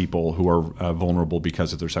welcoming people who are vulnerable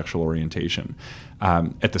because of their sexual orientation.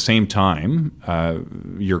 At the same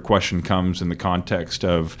time, your question comes in the context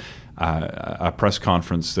of a press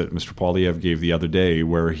conference that Mr. Poilievre gave the other day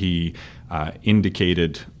where he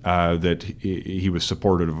indicated that he was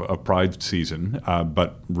supportive of Pride season,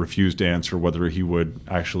 but refused to answer whether he would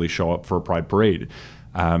actually show up for a Pride parade.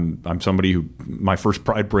 I'm somebody who, my first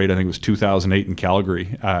Pride parade, I think, was 2008 in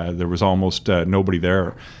Calgary. There was almost nobody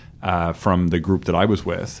there from the group that I was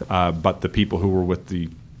with, but the people who were with the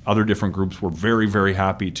other different groups were very, very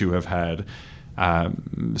happy to have had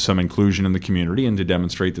some inclusion in the community and to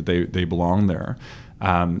demonstrate that they belong there.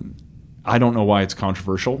 I don't know why it's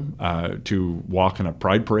controversial to walk in a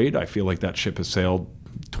Pride parade. I feel like that ship has sailed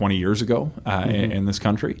 20 years ago in this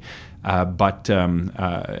country. But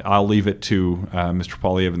I'll leave it to Mr.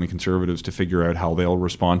 Poilievre and the Conservatives to figure out how they'll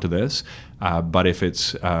respond to this. But if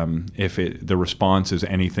the response is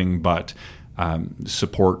anything but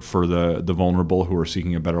support for the vulnerable who are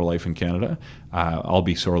seeking a better life in Canada, I'll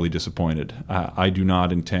be sorely disappointed. I do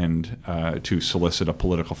not intend to solicit a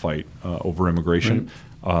political fight over immigration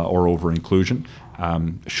or over inclusion.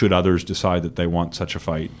 Should others decide that they want such a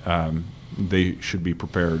fight, they should be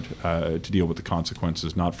prepared to deal with the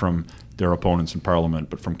consequences, not from their opponents in Parliament,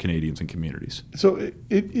 but from Canadians and communities. So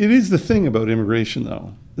it is the thing about immigration,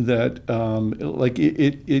 though, that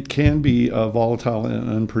it can be a volatile and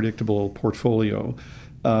unpredictable portfolio.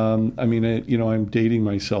 I'm dating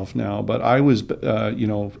myself now, but I was,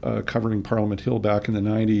 covering Parliament Hill back in the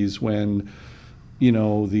 90s when,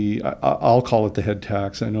 I'll call it the head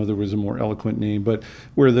tax. I know there was a more eloquent name, but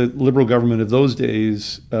where the Liberal government of those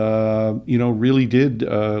days, really did,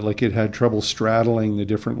 it had trouble straddling the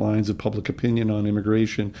different lines of public opinion on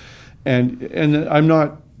immigration. And I'm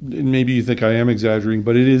not, maybe you think I am exaggerating,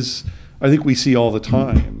 but it is, I think we see all the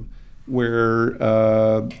time where,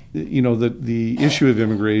 the issue of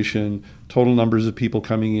immigration, total numbers of people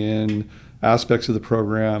coming in, aspects of the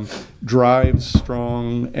program, drives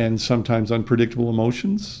strong and sometimes unpredictable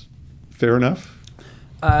emotions. Fair enough?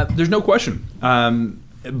 There's no question.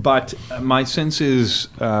 But my sense is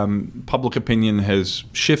public opinion has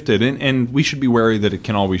shifted, and we should be wary that it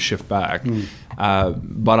can always shift back.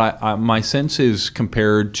 But my sense is,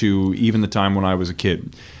 compared to even the time when I was a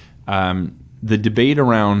kid, the debate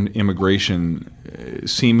around immigration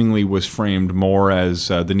seemingly was framed more as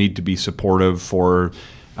the need to be supportive for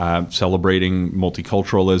celebrating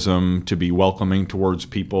multiculturalism, to be welcoming towards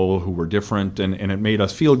people who were different, and it made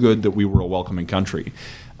us feel good that we were a welcoming country.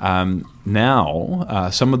 Now,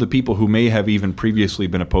 some of the people who may have even previously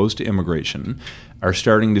been opposed to immigration are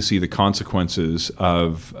starting to see the consequences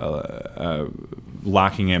of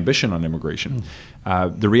lacking ambition on immigration.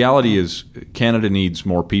 The reality is Canada needs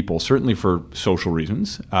more people, certainly for social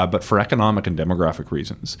reasons, but for economic and demographic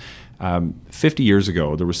reasons. 50 years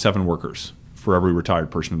ago, there were 7 workers for every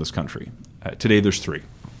retired person in this country. Today, there's 3.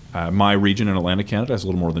 My region in Atlantic Canada has a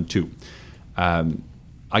little more than 2.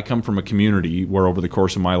 I come from a community where over the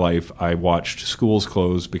course of my life, I watched schools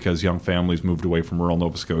close because young families moved away from rural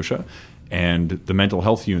Nova Scotia, and the mental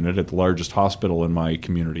health unit at the largest hospital in my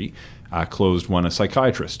community closed when a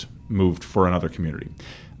psychiatrist moved for another community.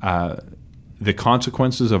 The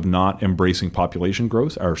consequences of not embracing population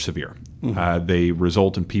growth are severe. They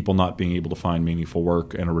result in people not being able to find meaningful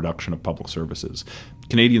work and a reduction of public services.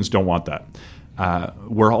 Canadians don't want that.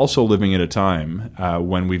 We're also living at a time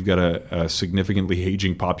when we've got a significantly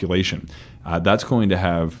aging population. That's going to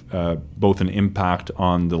have both an impact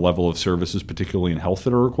on the level of services, particularly in health,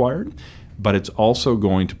 that are required, but it's also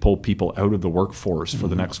going to pull people out of the workforce for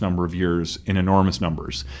the next number of years in enormous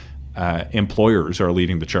numbers. Employers are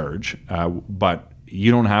leading the charge, but you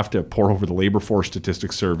don't have to pore over the labor force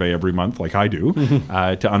statistics survey every month like I do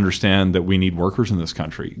to understand that we need workers in this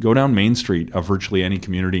country. Go down Main Street of virtually any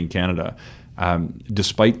community in Canada.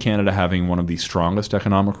 Despite Canada having one of the strongest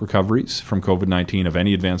economic recoveries from COVID-19 of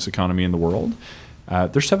any advanced economy in the world,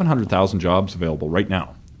 there's 700,000 jobs available right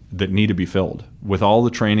now that need to be filled, with all the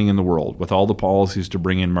training in the world, with all the policies to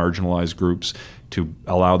bring in marginalized groups to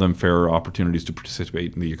allow them fairer opportunities to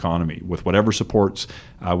participate in the economy, with whatever supports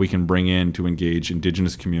we can bring in to engage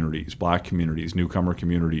Indigenous communities, Black communities, newcomer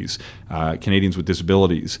communities, Canadians with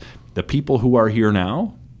disabilities. The people who are here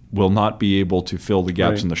now will not be able to fill the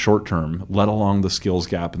gaps in the short term, let alone the skills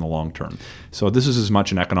gap in the long term. So this is as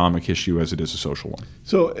much an economic issue as it is a social one.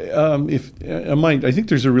 So if I might, I think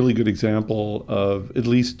there's a really good example of, at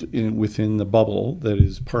least within the bubble that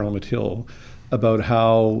is Parliament Hill, about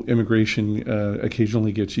how immigration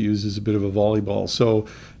occasionally gets used as a bit of a volleyball. So,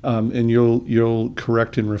 and you'll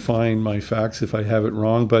correct and refine my facts if I have it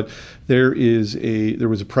wrong, but there was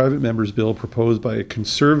a private member's bill proposed by a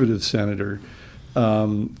Conservative senator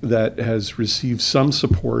that has received some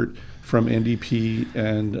support from NDP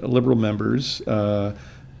and Liberal members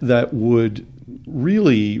that would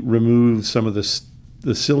really remove some of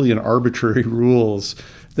the silly and arbitrary rules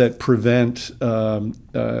that prevent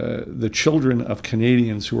the children of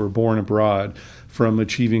Canadians who are born abroad from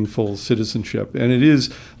achieving full citizenship. And it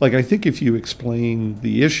is, I think if you explain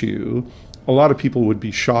the issue, a lot of people would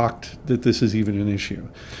be shocked that this is even an issue.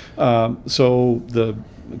 So the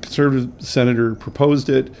Conservative senator proposed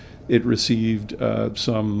it. It received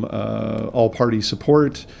some all-party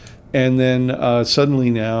support. And then suddenly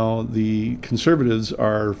now the Conservatives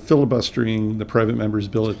are filibustering the private member's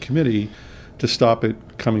bill at committee to stop it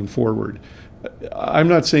coming forward. I'm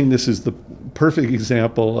not saying this is the perfect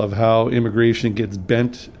example of how immigration gets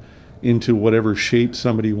bent into whatever shape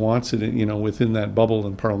somebody wants it, within that bubble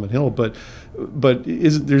in Parliament Hill, but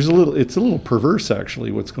it's a little perverse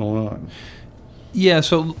actually what's going on. Yeah,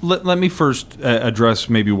 so let me first address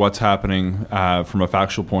maybe what's happening from a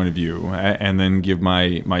factual point of view, and then give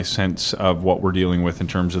my sense of what we're dealing with in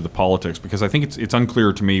terms of the politics, because I think it's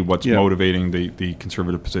unclear to me what's motivating the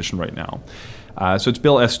Conservative position right now. So it's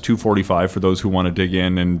Bill S-245 for those who want to dig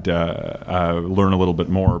in and learn a little bit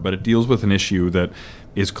more, but it deals with an issue that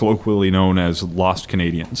is colloquially known as lost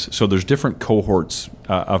Canadians. So there's different cohorts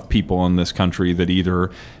of people in this country that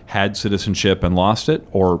either had citizenship and lost it,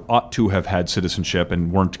 or ought to have had citizenship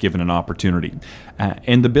and weren't given an opportunity.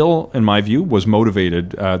 And the bill, in my view, was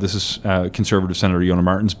motivated, this is Conservative Senator Yona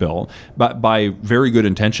Martin's bill, but by very good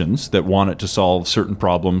intentions that wanted to solve certain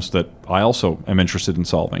problems that I also am interested in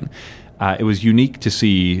solving. It was unique to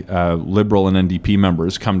see Liberal and NDP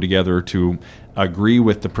members come together to agree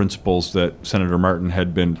with the principles that Senator Martin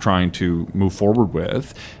had been trying to move forward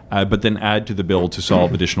with, but then add to the bill to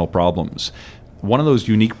solve additional problems. One of those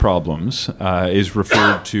unique problems is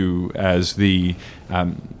referred to as the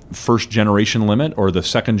first generation limit, or the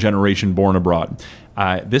second generation born abroad.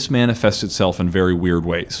 This manifests itself in very weird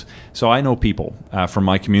ways. So I know people from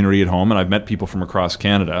my community at home, and I've met people from across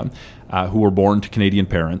Canada who were born to Canadian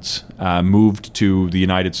parents, moved to the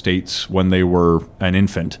United States when they were an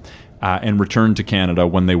infant, and returned to Canada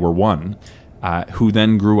when they were one, who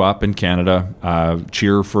then grew up in Canada,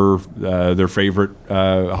 cheer for their favorite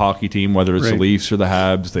hockey team, whether it's the Leafs or the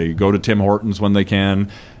Habs. They go to Tim Hortons when they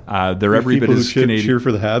can. They're every bit as Canadian. Cheer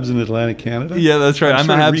for the Habs in Atlantic Canada? Yeah, that's right. I'm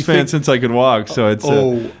a Habs fan since I could walk, so it's...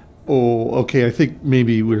 okay. I think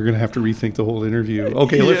maybe we're going to have to rethink the whole interview.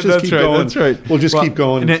 Okay, let's just keep going. That's right. We'll just keep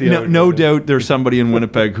going. No doubt there's somebody in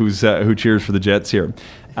Winnipeg who cheers for the Jets here.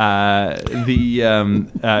 In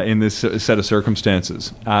this set of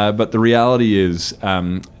circumstances. But the reality is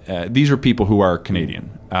these are people who are Canadian,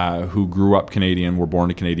 who grew up Canadian, were born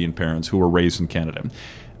to Canadian parents, who were raised in Canada.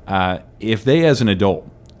 If they, as an adult,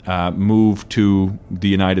 move to the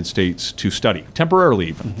United States to study, temporarily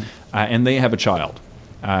even, and they have a child,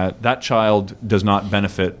 that child does not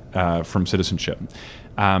benefit from citizenship.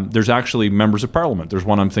 There's actually members of parliament. There's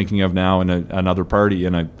one I'm thinking of now in another party,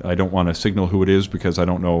 and I don't want to signal who it is because I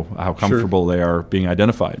don't know how comfortable they are being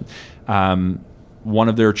identified. One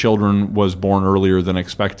of their children was born earlier than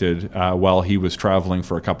expected while he was traveling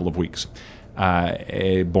for a couple of weeks,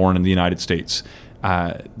 born in the United States.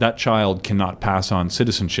 That child cannot pass on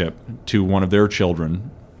citizenship to one of their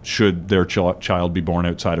children should their child be born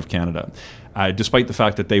outside of Canada. Despite the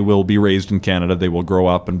fact that they will be raised in Canada, they will grow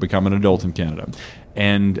up and become an adult in Canada.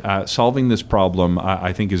 And solving this problem,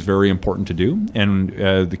 I think, is very important to do. And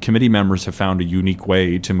the committee members have found a unique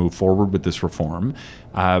way to move forward with this reform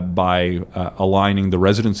by aligning the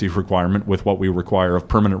residency requirement with what we require of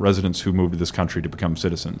permanent residents who move to this country to become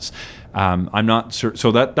citizens. I'm not sure.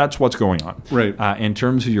 So that's what's going on. Right. In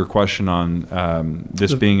terms of your question on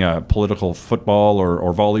this being a political football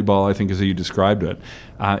or volleyball, I think, as you described it,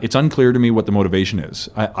 it's unclear to me what the motivation is.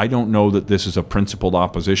 I don't know that this is a principled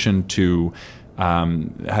opposition to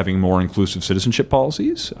having more inclusive citizenship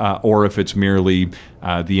policies, or if it's merely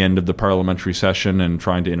the end of the parliamentary session and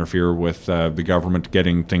trying to interfere with the government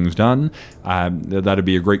getting things done. That'd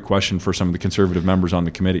be a great question for some of the Conservative members on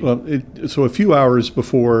the committee. Well, so a few hours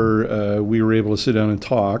before we were able to sit down and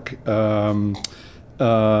talk, one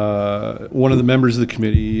of the members of the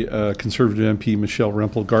committee, Conservative MP Michelle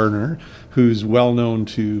Rempel-Garner, who's well known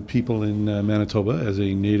to people in Manitoba as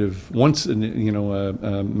a native, once a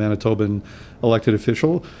Manitoban elected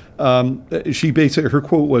official. She basically, her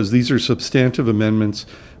quote was, "These are substantive amendments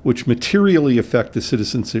which materially affect the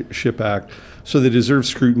Citizenship Act, so they deserve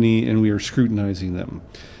scrutiny, and we are scrutinizing them."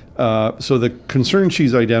 So the concern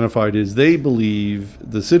she's identified is they believe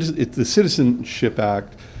the Citizenship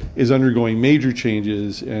Act is undergoing major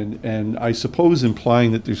changes, and I suppose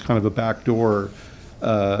implying that there's kind of a backdoor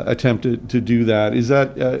attempt to do that. Is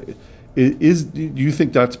that do you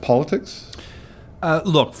think that's politics?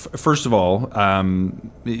 Look, first of all,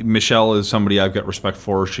 Michelle is somebody I've got respect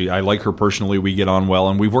for. I like her personally. We get on well,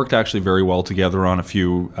 and we've worked actually very well together on a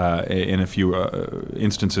few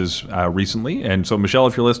instances recently. And so, Michelle,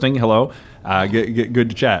 if you're listening, hello. Good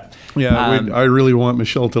to chat. Yeah, I really want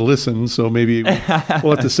Michelle to listen, so maybe we'll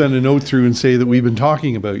have to send a note through and say that we've been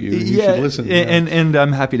talking about you. You should listen. And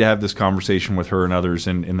I'm happy to have this conversation with her and others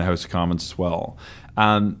in the House of Commons as well.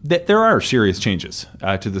 There are serious changes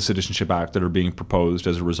to the Citizenship Act that are being proposed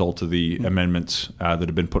as a result of the amendments that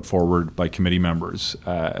have been put forward by committee members.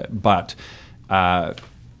 But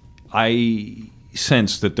I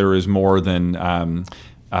sense that there is more than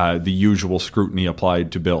the usual scrutiny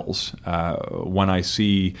applied to bills. When I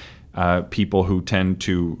see people who tend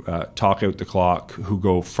to talk out the clock, who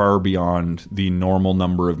go far beyond the normal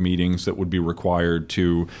number of meetings that would be required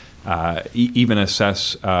to even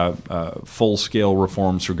assess full-scale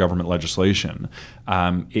reforms through government legislation.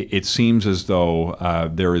 It seems as though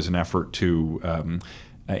there is an effort to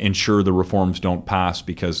ensure the reforms don't pass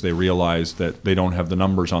because they realize that they don't have the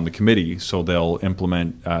numbers on the committee, so they'll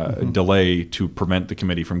implement delay to prevent the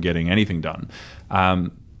committee from getting anything done.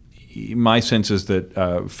 My sense is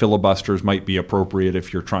that filibusters might be appropriate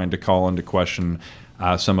if you're trying to call into question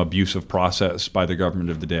some abusive process by the government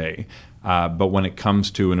of the day. But when it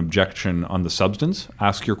comes to an objection on the substance,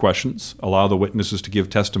 ask your questions, allow the witnesses to give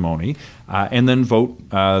testimony, and then vote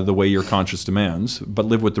the way your conscience demands, but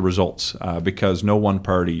live with the results, because no one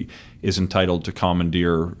party is entitled to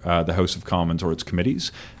commandeer the House of Commons or its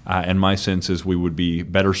committees. And my sense is we would be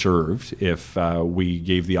better served if we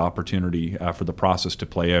gave the opportunity for the process to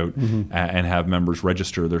play out and have members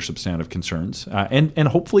register their substantive concerns and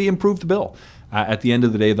hopefully improve the bill. At the end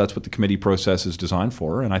of the day, that's what the committee process is designed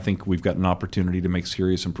for, and I think we've got an opportunity to make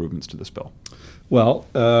serious improvements to this bill. Well,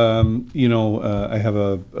 I have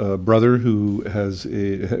a brother who has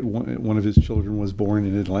one of his children was born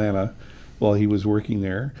in Atlanta while he was working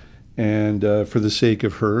there. And for the sake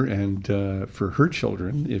of her and for her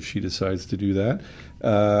children, if she decides to do that,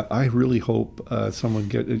 I really hope someone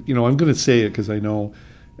I'm going to say it because I know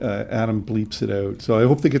Adam bleeps it out. So I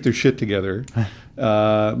hope they get their shit together.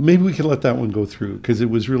 Maybe we can let that one go through because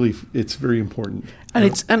it's very important. And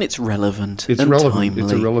it's relevant. It's and relevant. Timely.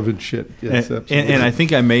 It's a relevant shit. Yes, and I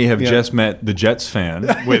think I may have just met the Jets fan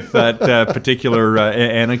with that particular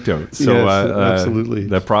anecdote. So yes, absolutely,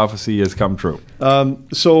 the prophecy has come true.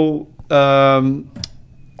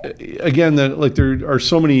 Again, there are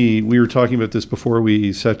so many. We were talking about this before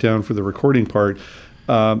we sat down for the recording part.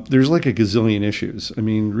 There's like a gazillion issues. I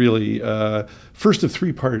mean, really, first of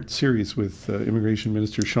 3-part series with Immigration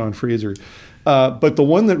Minister Sean Fraser. But the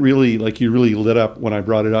one that really, you really lit up when I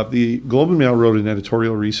brought it up, the Globe and Mail wrote an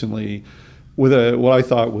editorial recently with what I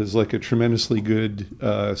thought was like a tremendously good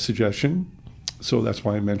suggestion. So that's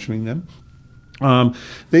why I'm mentioning them.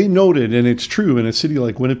 They noted, and it's true, in a city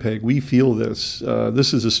like Winnipeg, we feel this.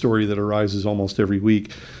 This is a story that arises almost every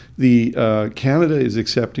week. Canada is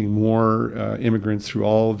accepting more immigrants through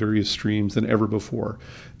all various streams than ever before.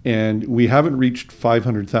 And we haven't reached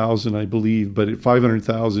 500,000, I believe, but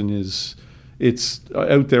 500,000 it's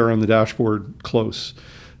out there on the dashboard close.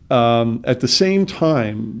 At the same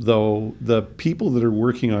time, though, the people that are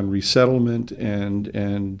working on resettlement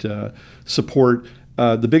and support,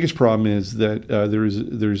 the biggest problem is that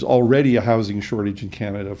there's already a housing shortage in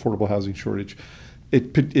Canada, affordable housing shortage.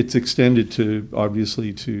 It's extended to,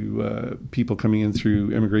 obviously, to people coming in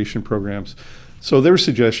through immigration programs. So their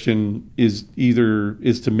suggestion is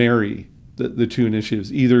to marry the two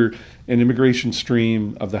initiatives, either an immigration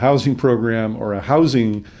stream of the housing program or a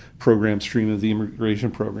housing program stream of the immigration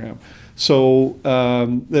program. So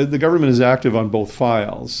the government is active on both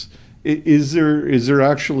files. Is there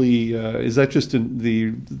actually is that just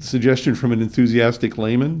the suggestion from an enthusiastic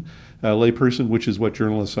layperson, which is what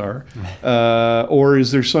journalists are, or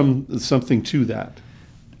is there something to that?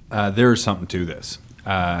 There is something to this.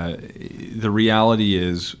 The reality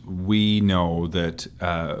is, we know that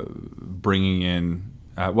bringing in,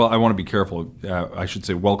 I want to be careful. I should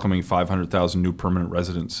say welcoming 500,000 new permanent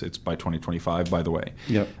residents, it's by 2025, by the way,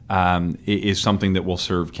 yep. Is something that will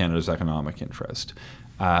serve Canada's economic interest.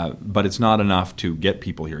 But it's not enough to get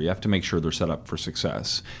people here. You have to make sure they're set up for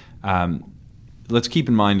success. Let's keep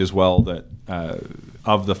in mind as well that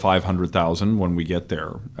of the 500,000, when we get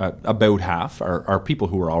there, about half are people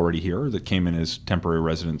who are already here that came in as temporary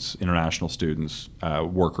residents, international students,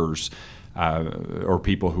 workers, or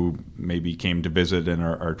people who maybe came to visit and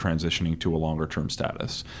are transitioning to a longer-term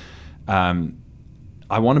status.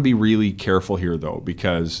 I want to be really careful here, though,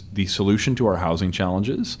 because the solution to our housing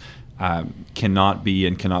challenges cannot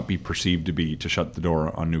be perceived to be to shut the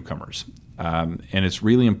door on newcomers. And it's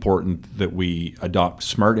really important that we adopt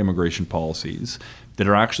smart immigration policies that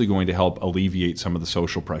are actually going to help alleviate some of the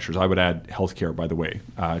social pressures. I would add healthcare, by the way,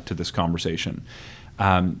 to this conversation.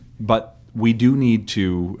 But we do need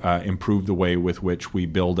to improve the way with which we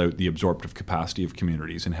build out the absorptive capacity of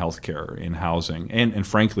communities in healthcare, in housing, and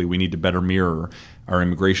frankly, we need to better mirror our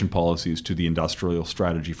immigration policies to the industrial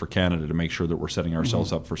strategy for Canada to make sure that we're setting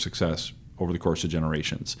ourselves up for success over the course of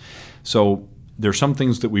generations. So there's some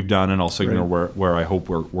things that we've done, and I'll signal where I hope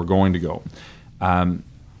we're going to go.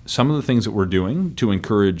 Some of the things that we're doing to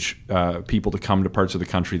encourage people to come to parts of the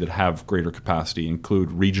country that have greater capacity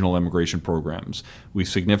include regional immigration programs. We've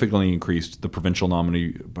significantly increased the provincial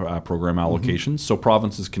nominee program allocations, so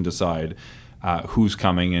provinces can decide who's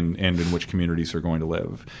coming and in which communities they're going to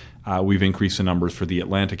live. We've increased the numbers for the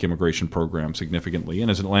Atlantic immigration program significantly.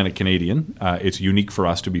 And as an Atlantic Canadian, it's unique for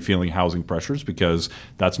us to be feeling housing pressures because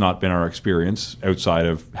that's not been our experience outside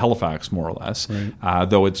of Halifax, more or less, right.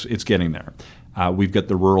 Though it's getting there. We've got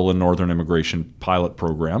the Rural and Northern Immigration Pilot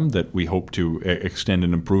Program that we hope to extend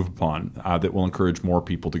and improve upon that will encourage more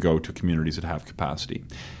people to go to communities that have capacity.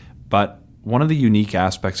 But one of the unique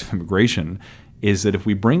aspects of immigration is that if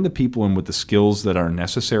we bring the people in with the skills that are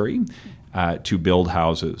necessary to build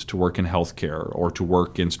houses, to work in healthcare, or to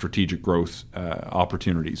work in strategic growth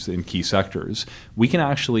opportunities in key sectors, we can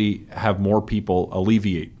actually have more people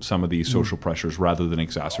alleviate some of these social pressures rather than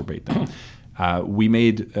exacerbate them. We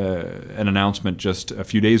made an announcement just a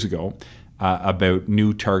few days ago about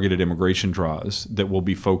new targeted immigration draws that will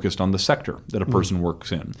be focused on the sector that a person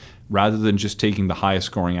works in. Rather than just taking the highest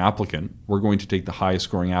scoring applicant, we're going to take the highest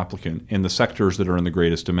scoring applicant in the sectors that are in the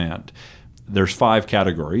greatest demand. There's 5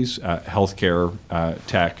 categories: healthcare,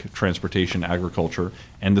 tech, transportation, agriculture,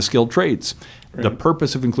 and the skilled trades. Right. The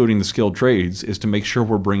purpose of including the skilled trades is to make sure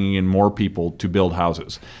we're bringing in more people to build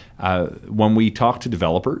houses. When we talk to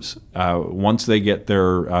developers, once they get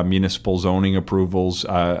their municipal zoning approvals,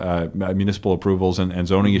 municipal approvals and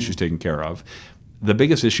zoning issues taken care of, the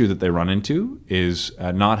biggest issue that they run into is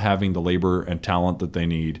not having the labor and talent that they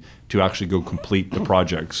need to actually go complete the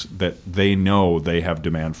projects that they know they have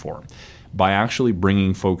demand for. By actually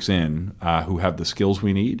bringing folks in who have the skills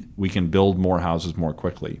we need, we can build more houses more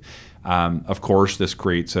quickly. Of course, this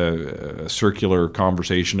creates a circular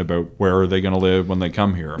conversation about where are they going to live when they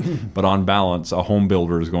come here. But on balance, a home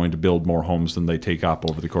builder is going to build more homes than they take up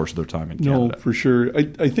over the course of their time in Canada. No, for sure.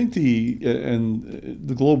 I think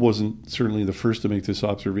the Globe wasn't certainly the first to make this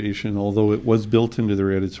observation, although it was built into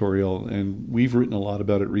their editorial, and we've written a lot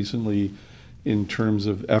about it recently in terms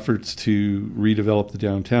of efforts to redevelop the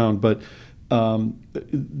downtown. But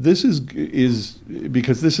this is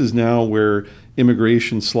because this is now where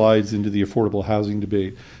immigration slides into the affordable housing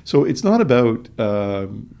debate. So it's not about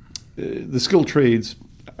the skilled trades.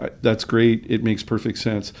 That's great. It makes perfect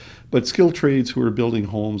sense. But skilled trades who are building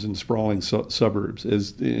homes in sprawling suburbs,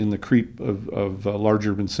 as in the creep of large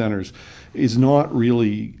urban centers, is not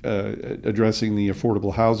really addressing the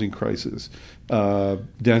affordable housing crisis.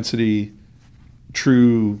 Density,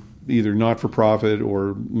 true either not-for-profit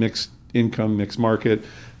or mixed income, mixed market,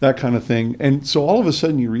 that kind of thing. And so all of a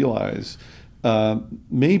sudden you realize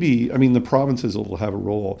the provinces will have a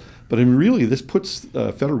role, but really this puts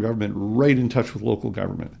federal government right in touch with local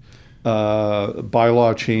government.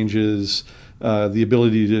 Bylaw changes, the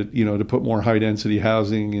ability to put more high-density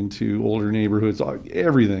housing into older neighborhoods,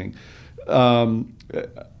 everything. I'm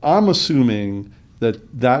assuming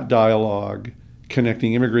that dialogue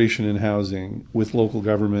connecting immigration and housing with local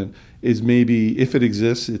government is maybe, if it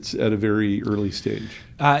exists, it's at a very early stage.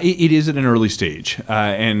 It is at an early stage,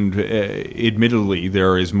 and admittedly,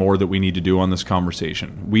 there is more that we need to do on this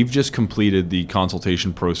conversation. We've just completed the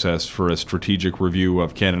consultation process for a strategic review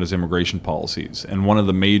of Canada's immigration policies, and one of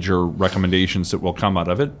the major recommendations that will come out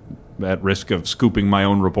of it, at risk of scooping my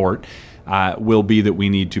own report, will be that we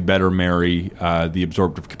need to better marry the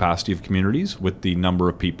absorptive capacity of communities with the number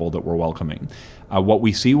of people that we're welcoming. What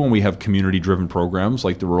we see when we have community-driven programs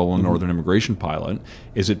like the Rural and Northern Immigration Pilot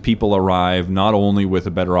is that people arrive not only with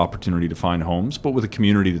a better opportunity to find homes, but with a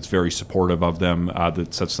community that's very supportive of them,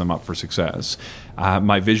 that sets them up for success.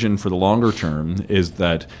 My vision for the longer term is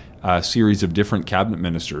that a series of different cabinet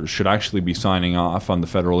ministers should actually be signing off on the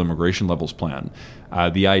federal immigration levels plan.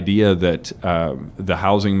 The idea that the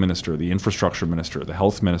housing minister, the infrastructure minister, the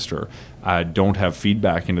health minister don't have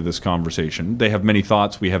feedback into this conversation. They have many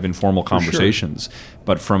thoughts. We have informal conversations. Sure.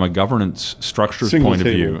 But from a governance structures point of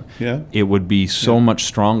view, it would be so much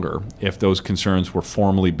stronger if those concerns were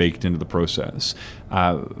formally baked into the process.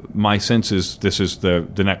 My sense is this is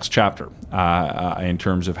the next chapter in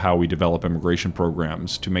terms of how we develop immigration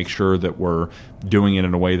programs to make sure that we're doing it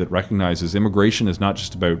in a way that recognizes immigration is not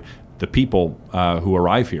just about the people who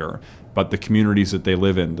arrive here, but the communities that they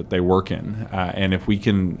live in, that they work in. And if we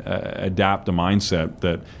can adapt the mindset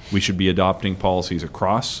that we should be adopting policies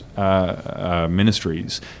across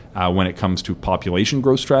ministries when it comes to population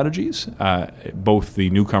growth strategies, both the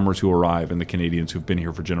newcomers who arrive and the Canadians who've been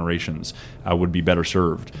here for generations would be better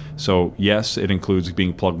served. So yes, it includes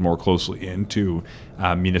being plugged more closely into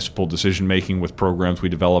municipal decision-making with programs we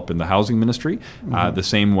develop in the housing ministry. The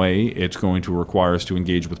same way it's going to require us to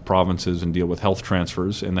engage with provinces and deal with health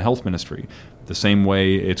transfers in the health ministry. the same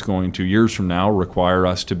way it's going to, years from now, require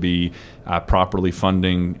us to be properly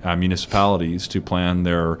funding municipalities to plan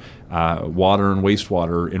their water and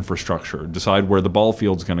wastewater infrastructure, decide where the ball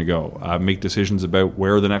field's going to go, make decisions about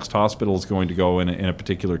where the next hospital is going to go in a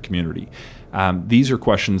particular community. These are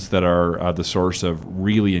questions that are the source of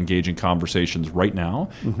really engaging conversations right now,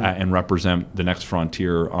 and represent the next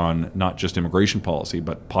frontier on not just immigration policy,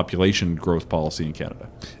 but population growth policy in Canada.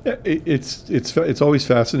 It's always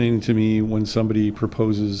fascinating to me when somebody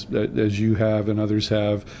proposes, as you have and others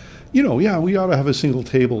have, we ought to have a single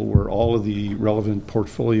table where all of the relevant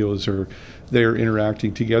portfolios are there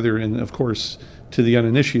interacting together. And of course, to the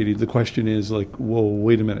uninitiated, the question is like, whoa,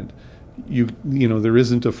 wait a minute. There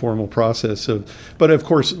isn't a formal process but of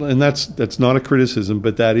course, and that's not a criticism,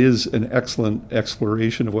 but that is an excellent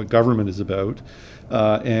exploration of what government is about,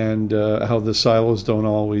 and how the silos don't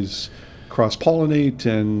always cross-pollinate.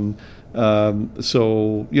 And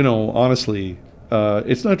so, honestly,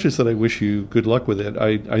 it's not just that I wish you good luck with it.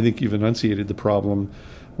 I think you've enunciated the problem.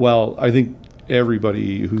 Well, I think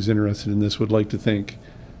everybody who's interested in this would like to think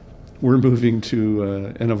we're moving to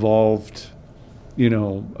an evolved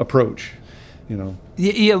approach.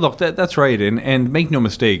 Yeah, look, that's right. And make no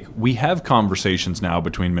mistake, we have conversations now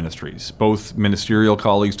between ministries, both ministerial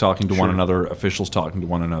colleagues talking to one another, officials talking to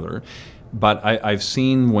one another. But I've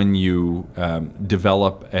seen when you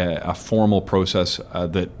develop a formal process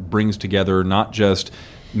that brings together not just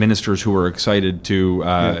ministers who are excited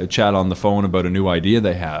to chat on the phone about a new idea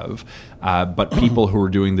they have, but people who are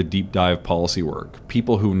doing the deep dive policy work,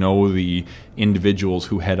 people who know the individuals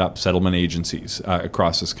who head up settlement agencies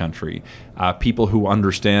across this country, people who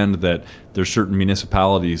understand that there's certain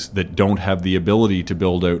municipalities that don't have the ability to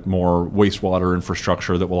build out more wastewater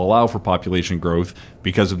infrastructure that will allow for population growth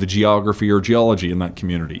because of the geography or geology in that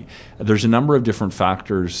community. There's a number of different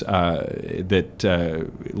factors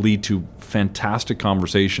that lead to fantastic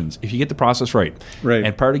conversations if you get the process right.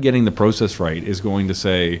 And part of getting the process right is going to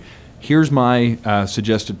say, here's my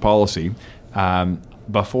suggested policy.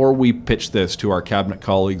 Before we pitch this to our cabinet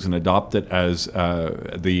colleagues and adopt it as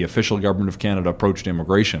the official government of Canada approach to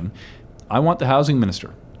immigration, I want the housing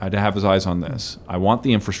minister to have his eyes on this. I want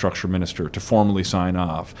the infrastructure minister to formally sign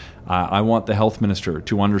off. I want the health minister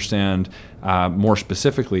to understand more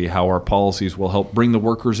specifically how our policies will help bring the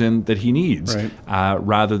workers in that he needs,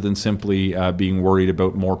 rather than simply being worried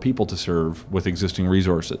about more people to serve with existing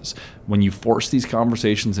resources. When you force these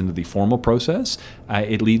conversations into the formal process,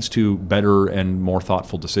 it leads to better and more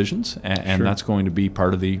thoughtful decisions, and that's going to be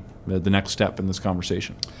part of the next step in this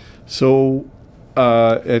conversation. So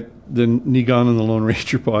at the Niigaan and the Lone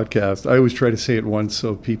Ranger podcast, I always try to say it once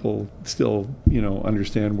so people still,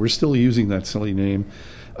 understand. We're still using that silly name.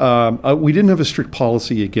 We didn't have a strict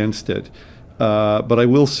policy against it, but I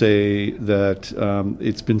will say that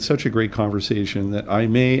it's been such a great conversation that I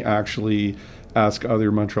may actually ask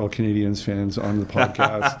other Montreal Canadiens fans on the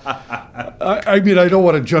podcast. I don't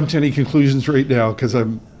want to jump to any conclusions right now because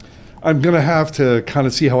I'm going to have to kind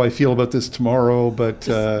of see how I feel about this tomorrow, but...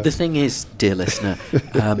 The thing is, dear listener,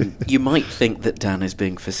 you might think that Dan is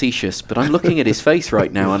being facetious, but I'm looking at his face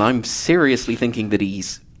right now, and I'm seriously thinking that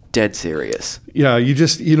he's dead serious. Yeah, you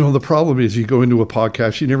just, the problem is you go into a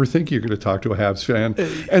podcast, you never think you're going to talk to a Habs fan,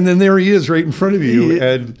 and then there he is right in front of you,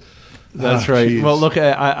 and... That's right. Geez. Well, look,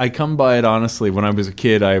 I come by it honestly. When I was a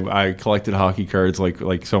kid, I collected hockey cards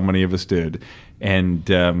like so many of us did.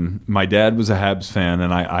 And my dad was a Habs fan,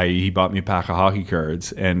 and he bought me a pack of hockey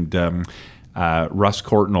cards. And Russ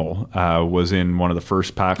Courtnall was in one of the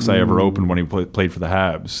first packs I ever opened when he played for the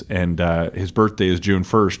Habs. And his birthday is June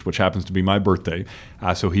 1st, which happens to be my birthday.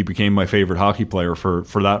 So he became my favorite hockey player for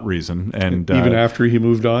that reason. And even after he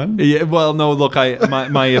moved on? Yeah. Well, no. Look,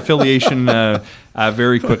 my affiliation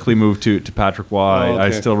very quickly moved to Patrick Waugh. Oh, okay. I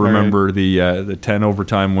still remember the 10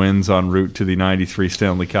 overtime wins en route to the '93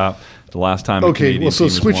 Stanley Cup. The last time. Okay, well, so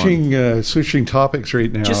switching topics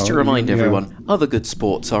right now. Just to remind everyone, other good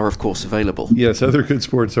sports are, of course, available. Yes, other good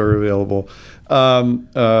sports are available.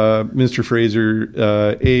 Mr.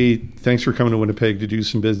 Fraser, thanks for coming to Winnipeg to do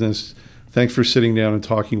some business. Thanks for sitting down and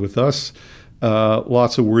talking with us.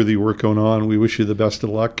 Lots of worthy work going on. We wish you the best of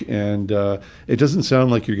luck. And it doesn't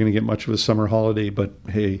sound like you're going to get much of a summer holiday, but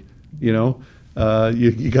hey,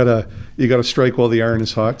 you gotta strike while the iron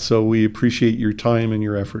is hot. So we appreciate your time and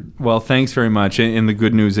your effort. Well, thanks very much. And the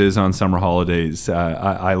good news is, on summer holidays,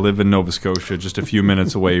 I live in Nova Scotia, just a few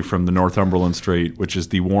minutes away from the Northumberland Strait, which is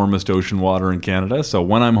the warmest ocean water in Canada. So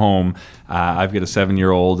when I'm home, I've got a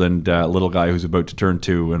 7-year-old and a little guy who's about to turn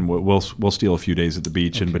 2, and we'll steal a few days at the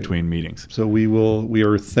beach in between meetings. So we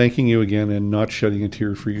are thanking you again and not shedding a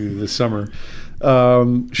tear for you this summer.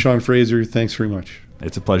 Sean Fraser, thanks very much.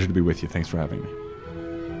 It's a pleasure to be with you. Thanks for having me.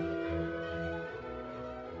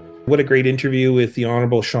 What a great interview with the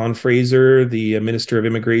Honorable Sean Fraser, the Minister of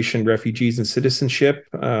Immigration, Refugees and Citizenship,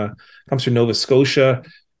 comes from Nova Scotia.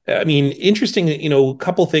 I mean, interesting, a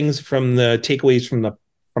couple things from the takeaways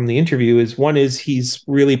from the interview is one is he's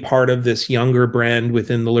really part of this younger brand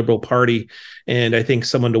within the Liberal Party. And I think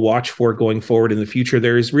someone to watch for going forward in the future.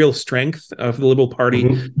 There is real strength of the Liberal Party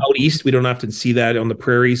out east. We don't often see that on the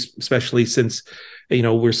prairies, especially since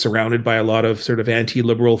we're surrounded by a lot of sort of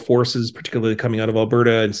anti-liberal forces, particularly coming out of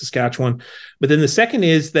Alberta and Saskatchewan. But then the second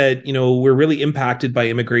is that, we're really impacted by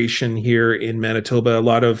immigration here in Manitoba. A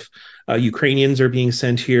lot of Ukrainians are being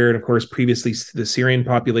sent here. And of course, previously the Syrian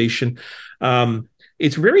population.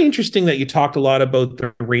 It's very interesting that you talked a lot about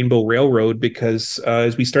the Rainbow Railroad because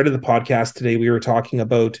as we started the podcast today, we were talking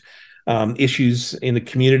about issues in the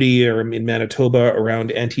community or in Manitoba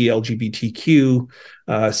around anti-LGBTQ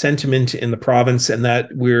sentiment in the province, and that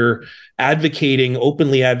we're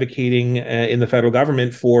openly advocating in the federal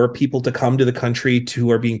government for people to come to the country who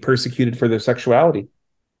are being persecuted for their sexuality.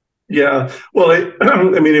 Yeah, well,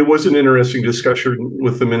 it was an interesting discussion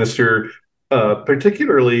with the minister,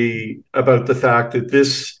 particularly about the fact that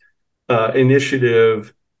this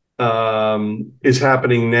initiative is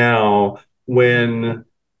happening now when,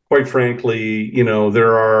 quite frankly,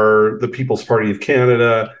 there are the People's Party of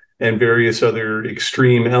Canada and various other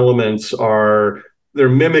extreme elements they're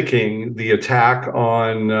mimicking the attack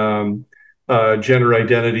on gender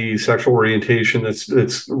identity, sexual orientation.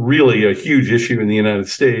 That's really a huge issue in the United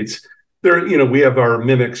States. We have our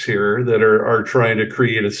mimics here that are trying to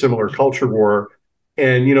create a similar culture war.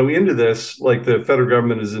 And, into this, like the federal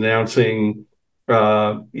government is announcing,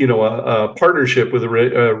 a partnership with the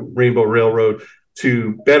Rainbow Railroad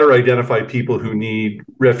to better identify people who need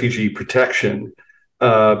refugee protection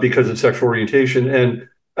because of sexual orientation.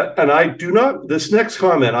 And I do not, this next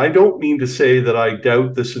comment, I don't mean to say that I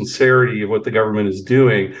doubt the sincerity of what the government is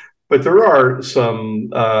doing, but there are some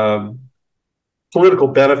political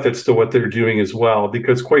benefits to what they're doing as well,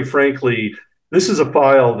 because quite frankly, this is a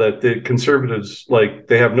file that the Conservatives,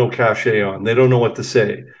 they have no cachet on. They don't know what to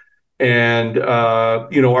say. And,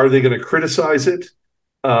 are they going to criticize it?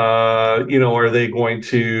 Are they going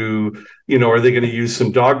to, use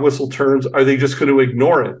some dog whistle terms? Are they just going to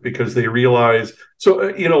ignore it because they realize? So,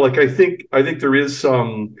 I think there is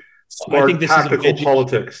some smart tactical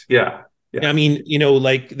politics. Yeah. I mean,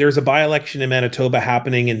 there's a by-election in Manitoba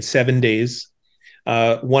happening in 7 days.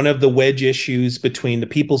 One of the wedge issues between the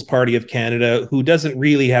People's Party of Canada, who doesn't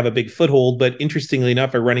really have a big foothold, but interestingly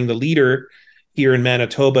enough, are running the leader here in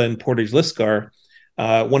Manitoba and Portage Lisgar.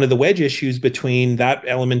 One of the wedge issues between that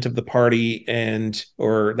element of the party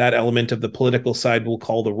or that element of the political side we'll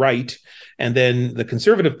call the right, and then the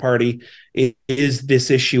Conservative Party is this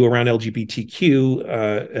issue around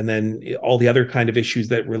LGBTQ, and then all the other kind of issues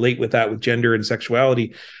that relate with that, with gender and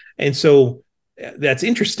sexuality. And so that's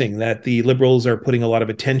interesting that the Liberals are putting a lot of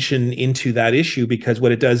attention into that issue, because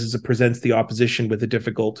what it does is it presents the opposition with a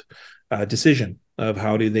difficult decision of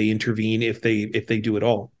how do they intervene if they do at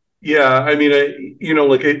all. Yeah, I mean,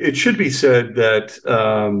 it should be said that,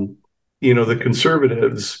 the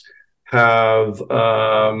Conservatives have,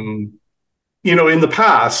 in the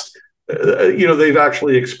past, they've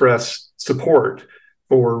actually expressed support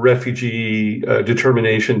for refugee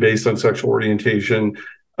determination based on sexual orientation.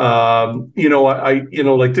 This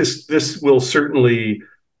will certainly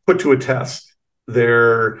put to a test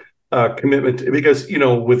their commitment, because,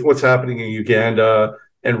 with what's happening in Uganda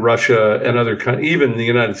and Russia and other even the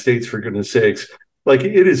United States, for goodness sakes,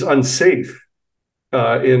 it is unsafe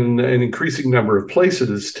in an increasing number of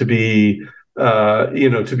places to be a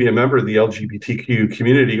member of the LGBTQ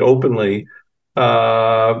community openly.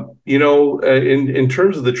 In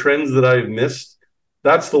terms of the trends that I've missed,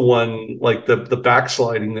 that's the one, the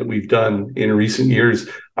backsliding that we've done in recent years.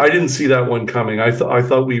 I didn't see that one coming. I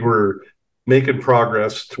thought we were making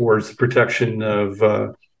progress towards the protection of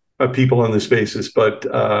people on this basis, but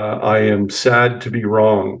I am sad to be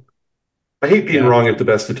wrong. I hate being wrong at the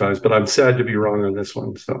best of times, but I'm sad to be wrong on this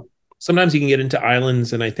one. So sometimes you can get into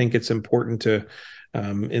islands, and I think it's important to,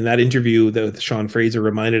 in that interview that Sean Fraser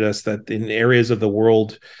reminded us that in areas of the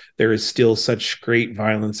world, there is still such great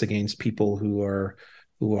violence against people who are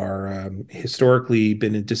historically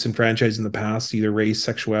been disenfranchised in the past, either race,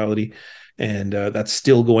 sexuality, and that's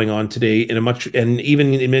still going on today and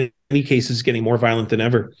even in many cases getting more violent than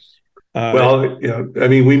ever.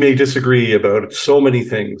 We may disagree about so many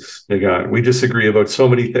things, Niigaan. We disagree about so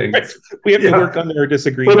many things. We have to work on our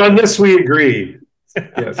disagreement. But on this, we agree.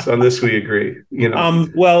 Yes, on this we agree.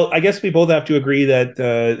 Well, I guess we both have to agree that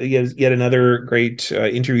yet another great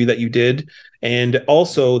interview that you did, and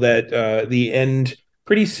also that the end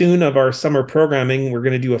pretty soon of our summer programming. We're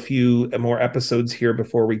going to do a few more episodes here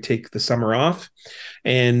before we take the summer off.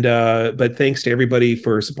 And but thanks to everybody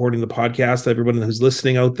for supporting the podcast, everyone who's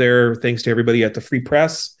listening out there. Thanks to everybody at the Free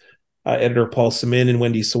Press. Editor Paul Simin and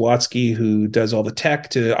Wendy Sawatsky, who does all the tech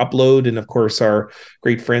to upload, and of course our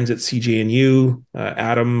great friends at CJNU,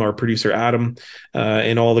 Adam, our producer Adam,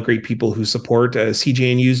 and all the great people who support.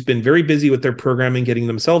 CJNU's been very busy with their programming, getting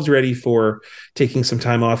themselves ready for taking some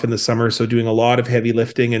time off in the summer, so doing a lot of heavy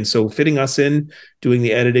lifting, and so fitting us in, doing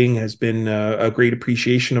the editing has been a great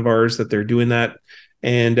appreciation of ours that they're doing that.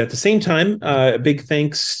 And at the same time, a big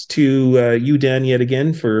thanks to you, Dan, yet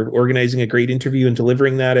again, for organizing a great interview and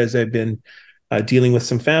delivering that as I've been dealing with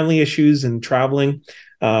some family issues and traveling.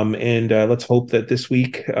 And let's hope that this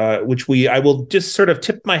week, I will just sort of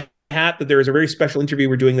tip my hat that there is a very special interview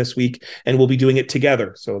we're doing this week, and we'll be doing it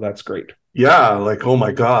together. So that's great. Yeah, like, oh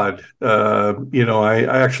my God. I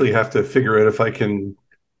actually have to figure out if I can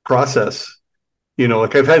process.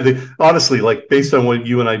 Like I've had honestly, like based on what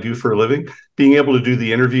you and I do for a living, being able to do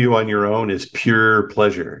the interview on your own is pure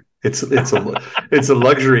pleasure. It's a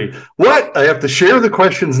luxury. What? I have to share the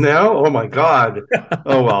questions now? Oh my God.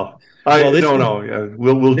 Oh well.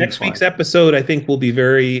 We'll next week's episode, I think, will be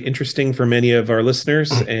very interesting for many of our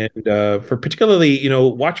listeners, and for particularly,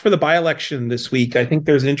 watch for the by-election this week. I think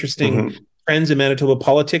there's interesting trends in Manitoba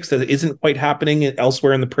politics that isn't quite happening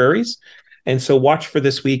elsewhere in the prairies. And so watch for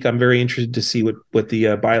this week. I'm very interested to see what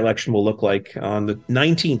the by-election will look like on the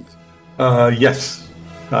 19th. Yes.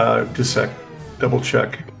 Just a sec. Double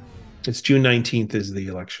check. It's June 19th is the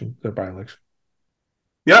election, the by-election.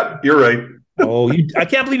 Yep, you're right. I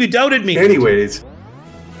can't believe you doubted me. Anyways,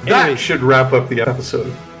 that should wrap up the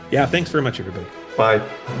episode. Yeah, thanks very much, everybody.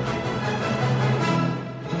 Bye.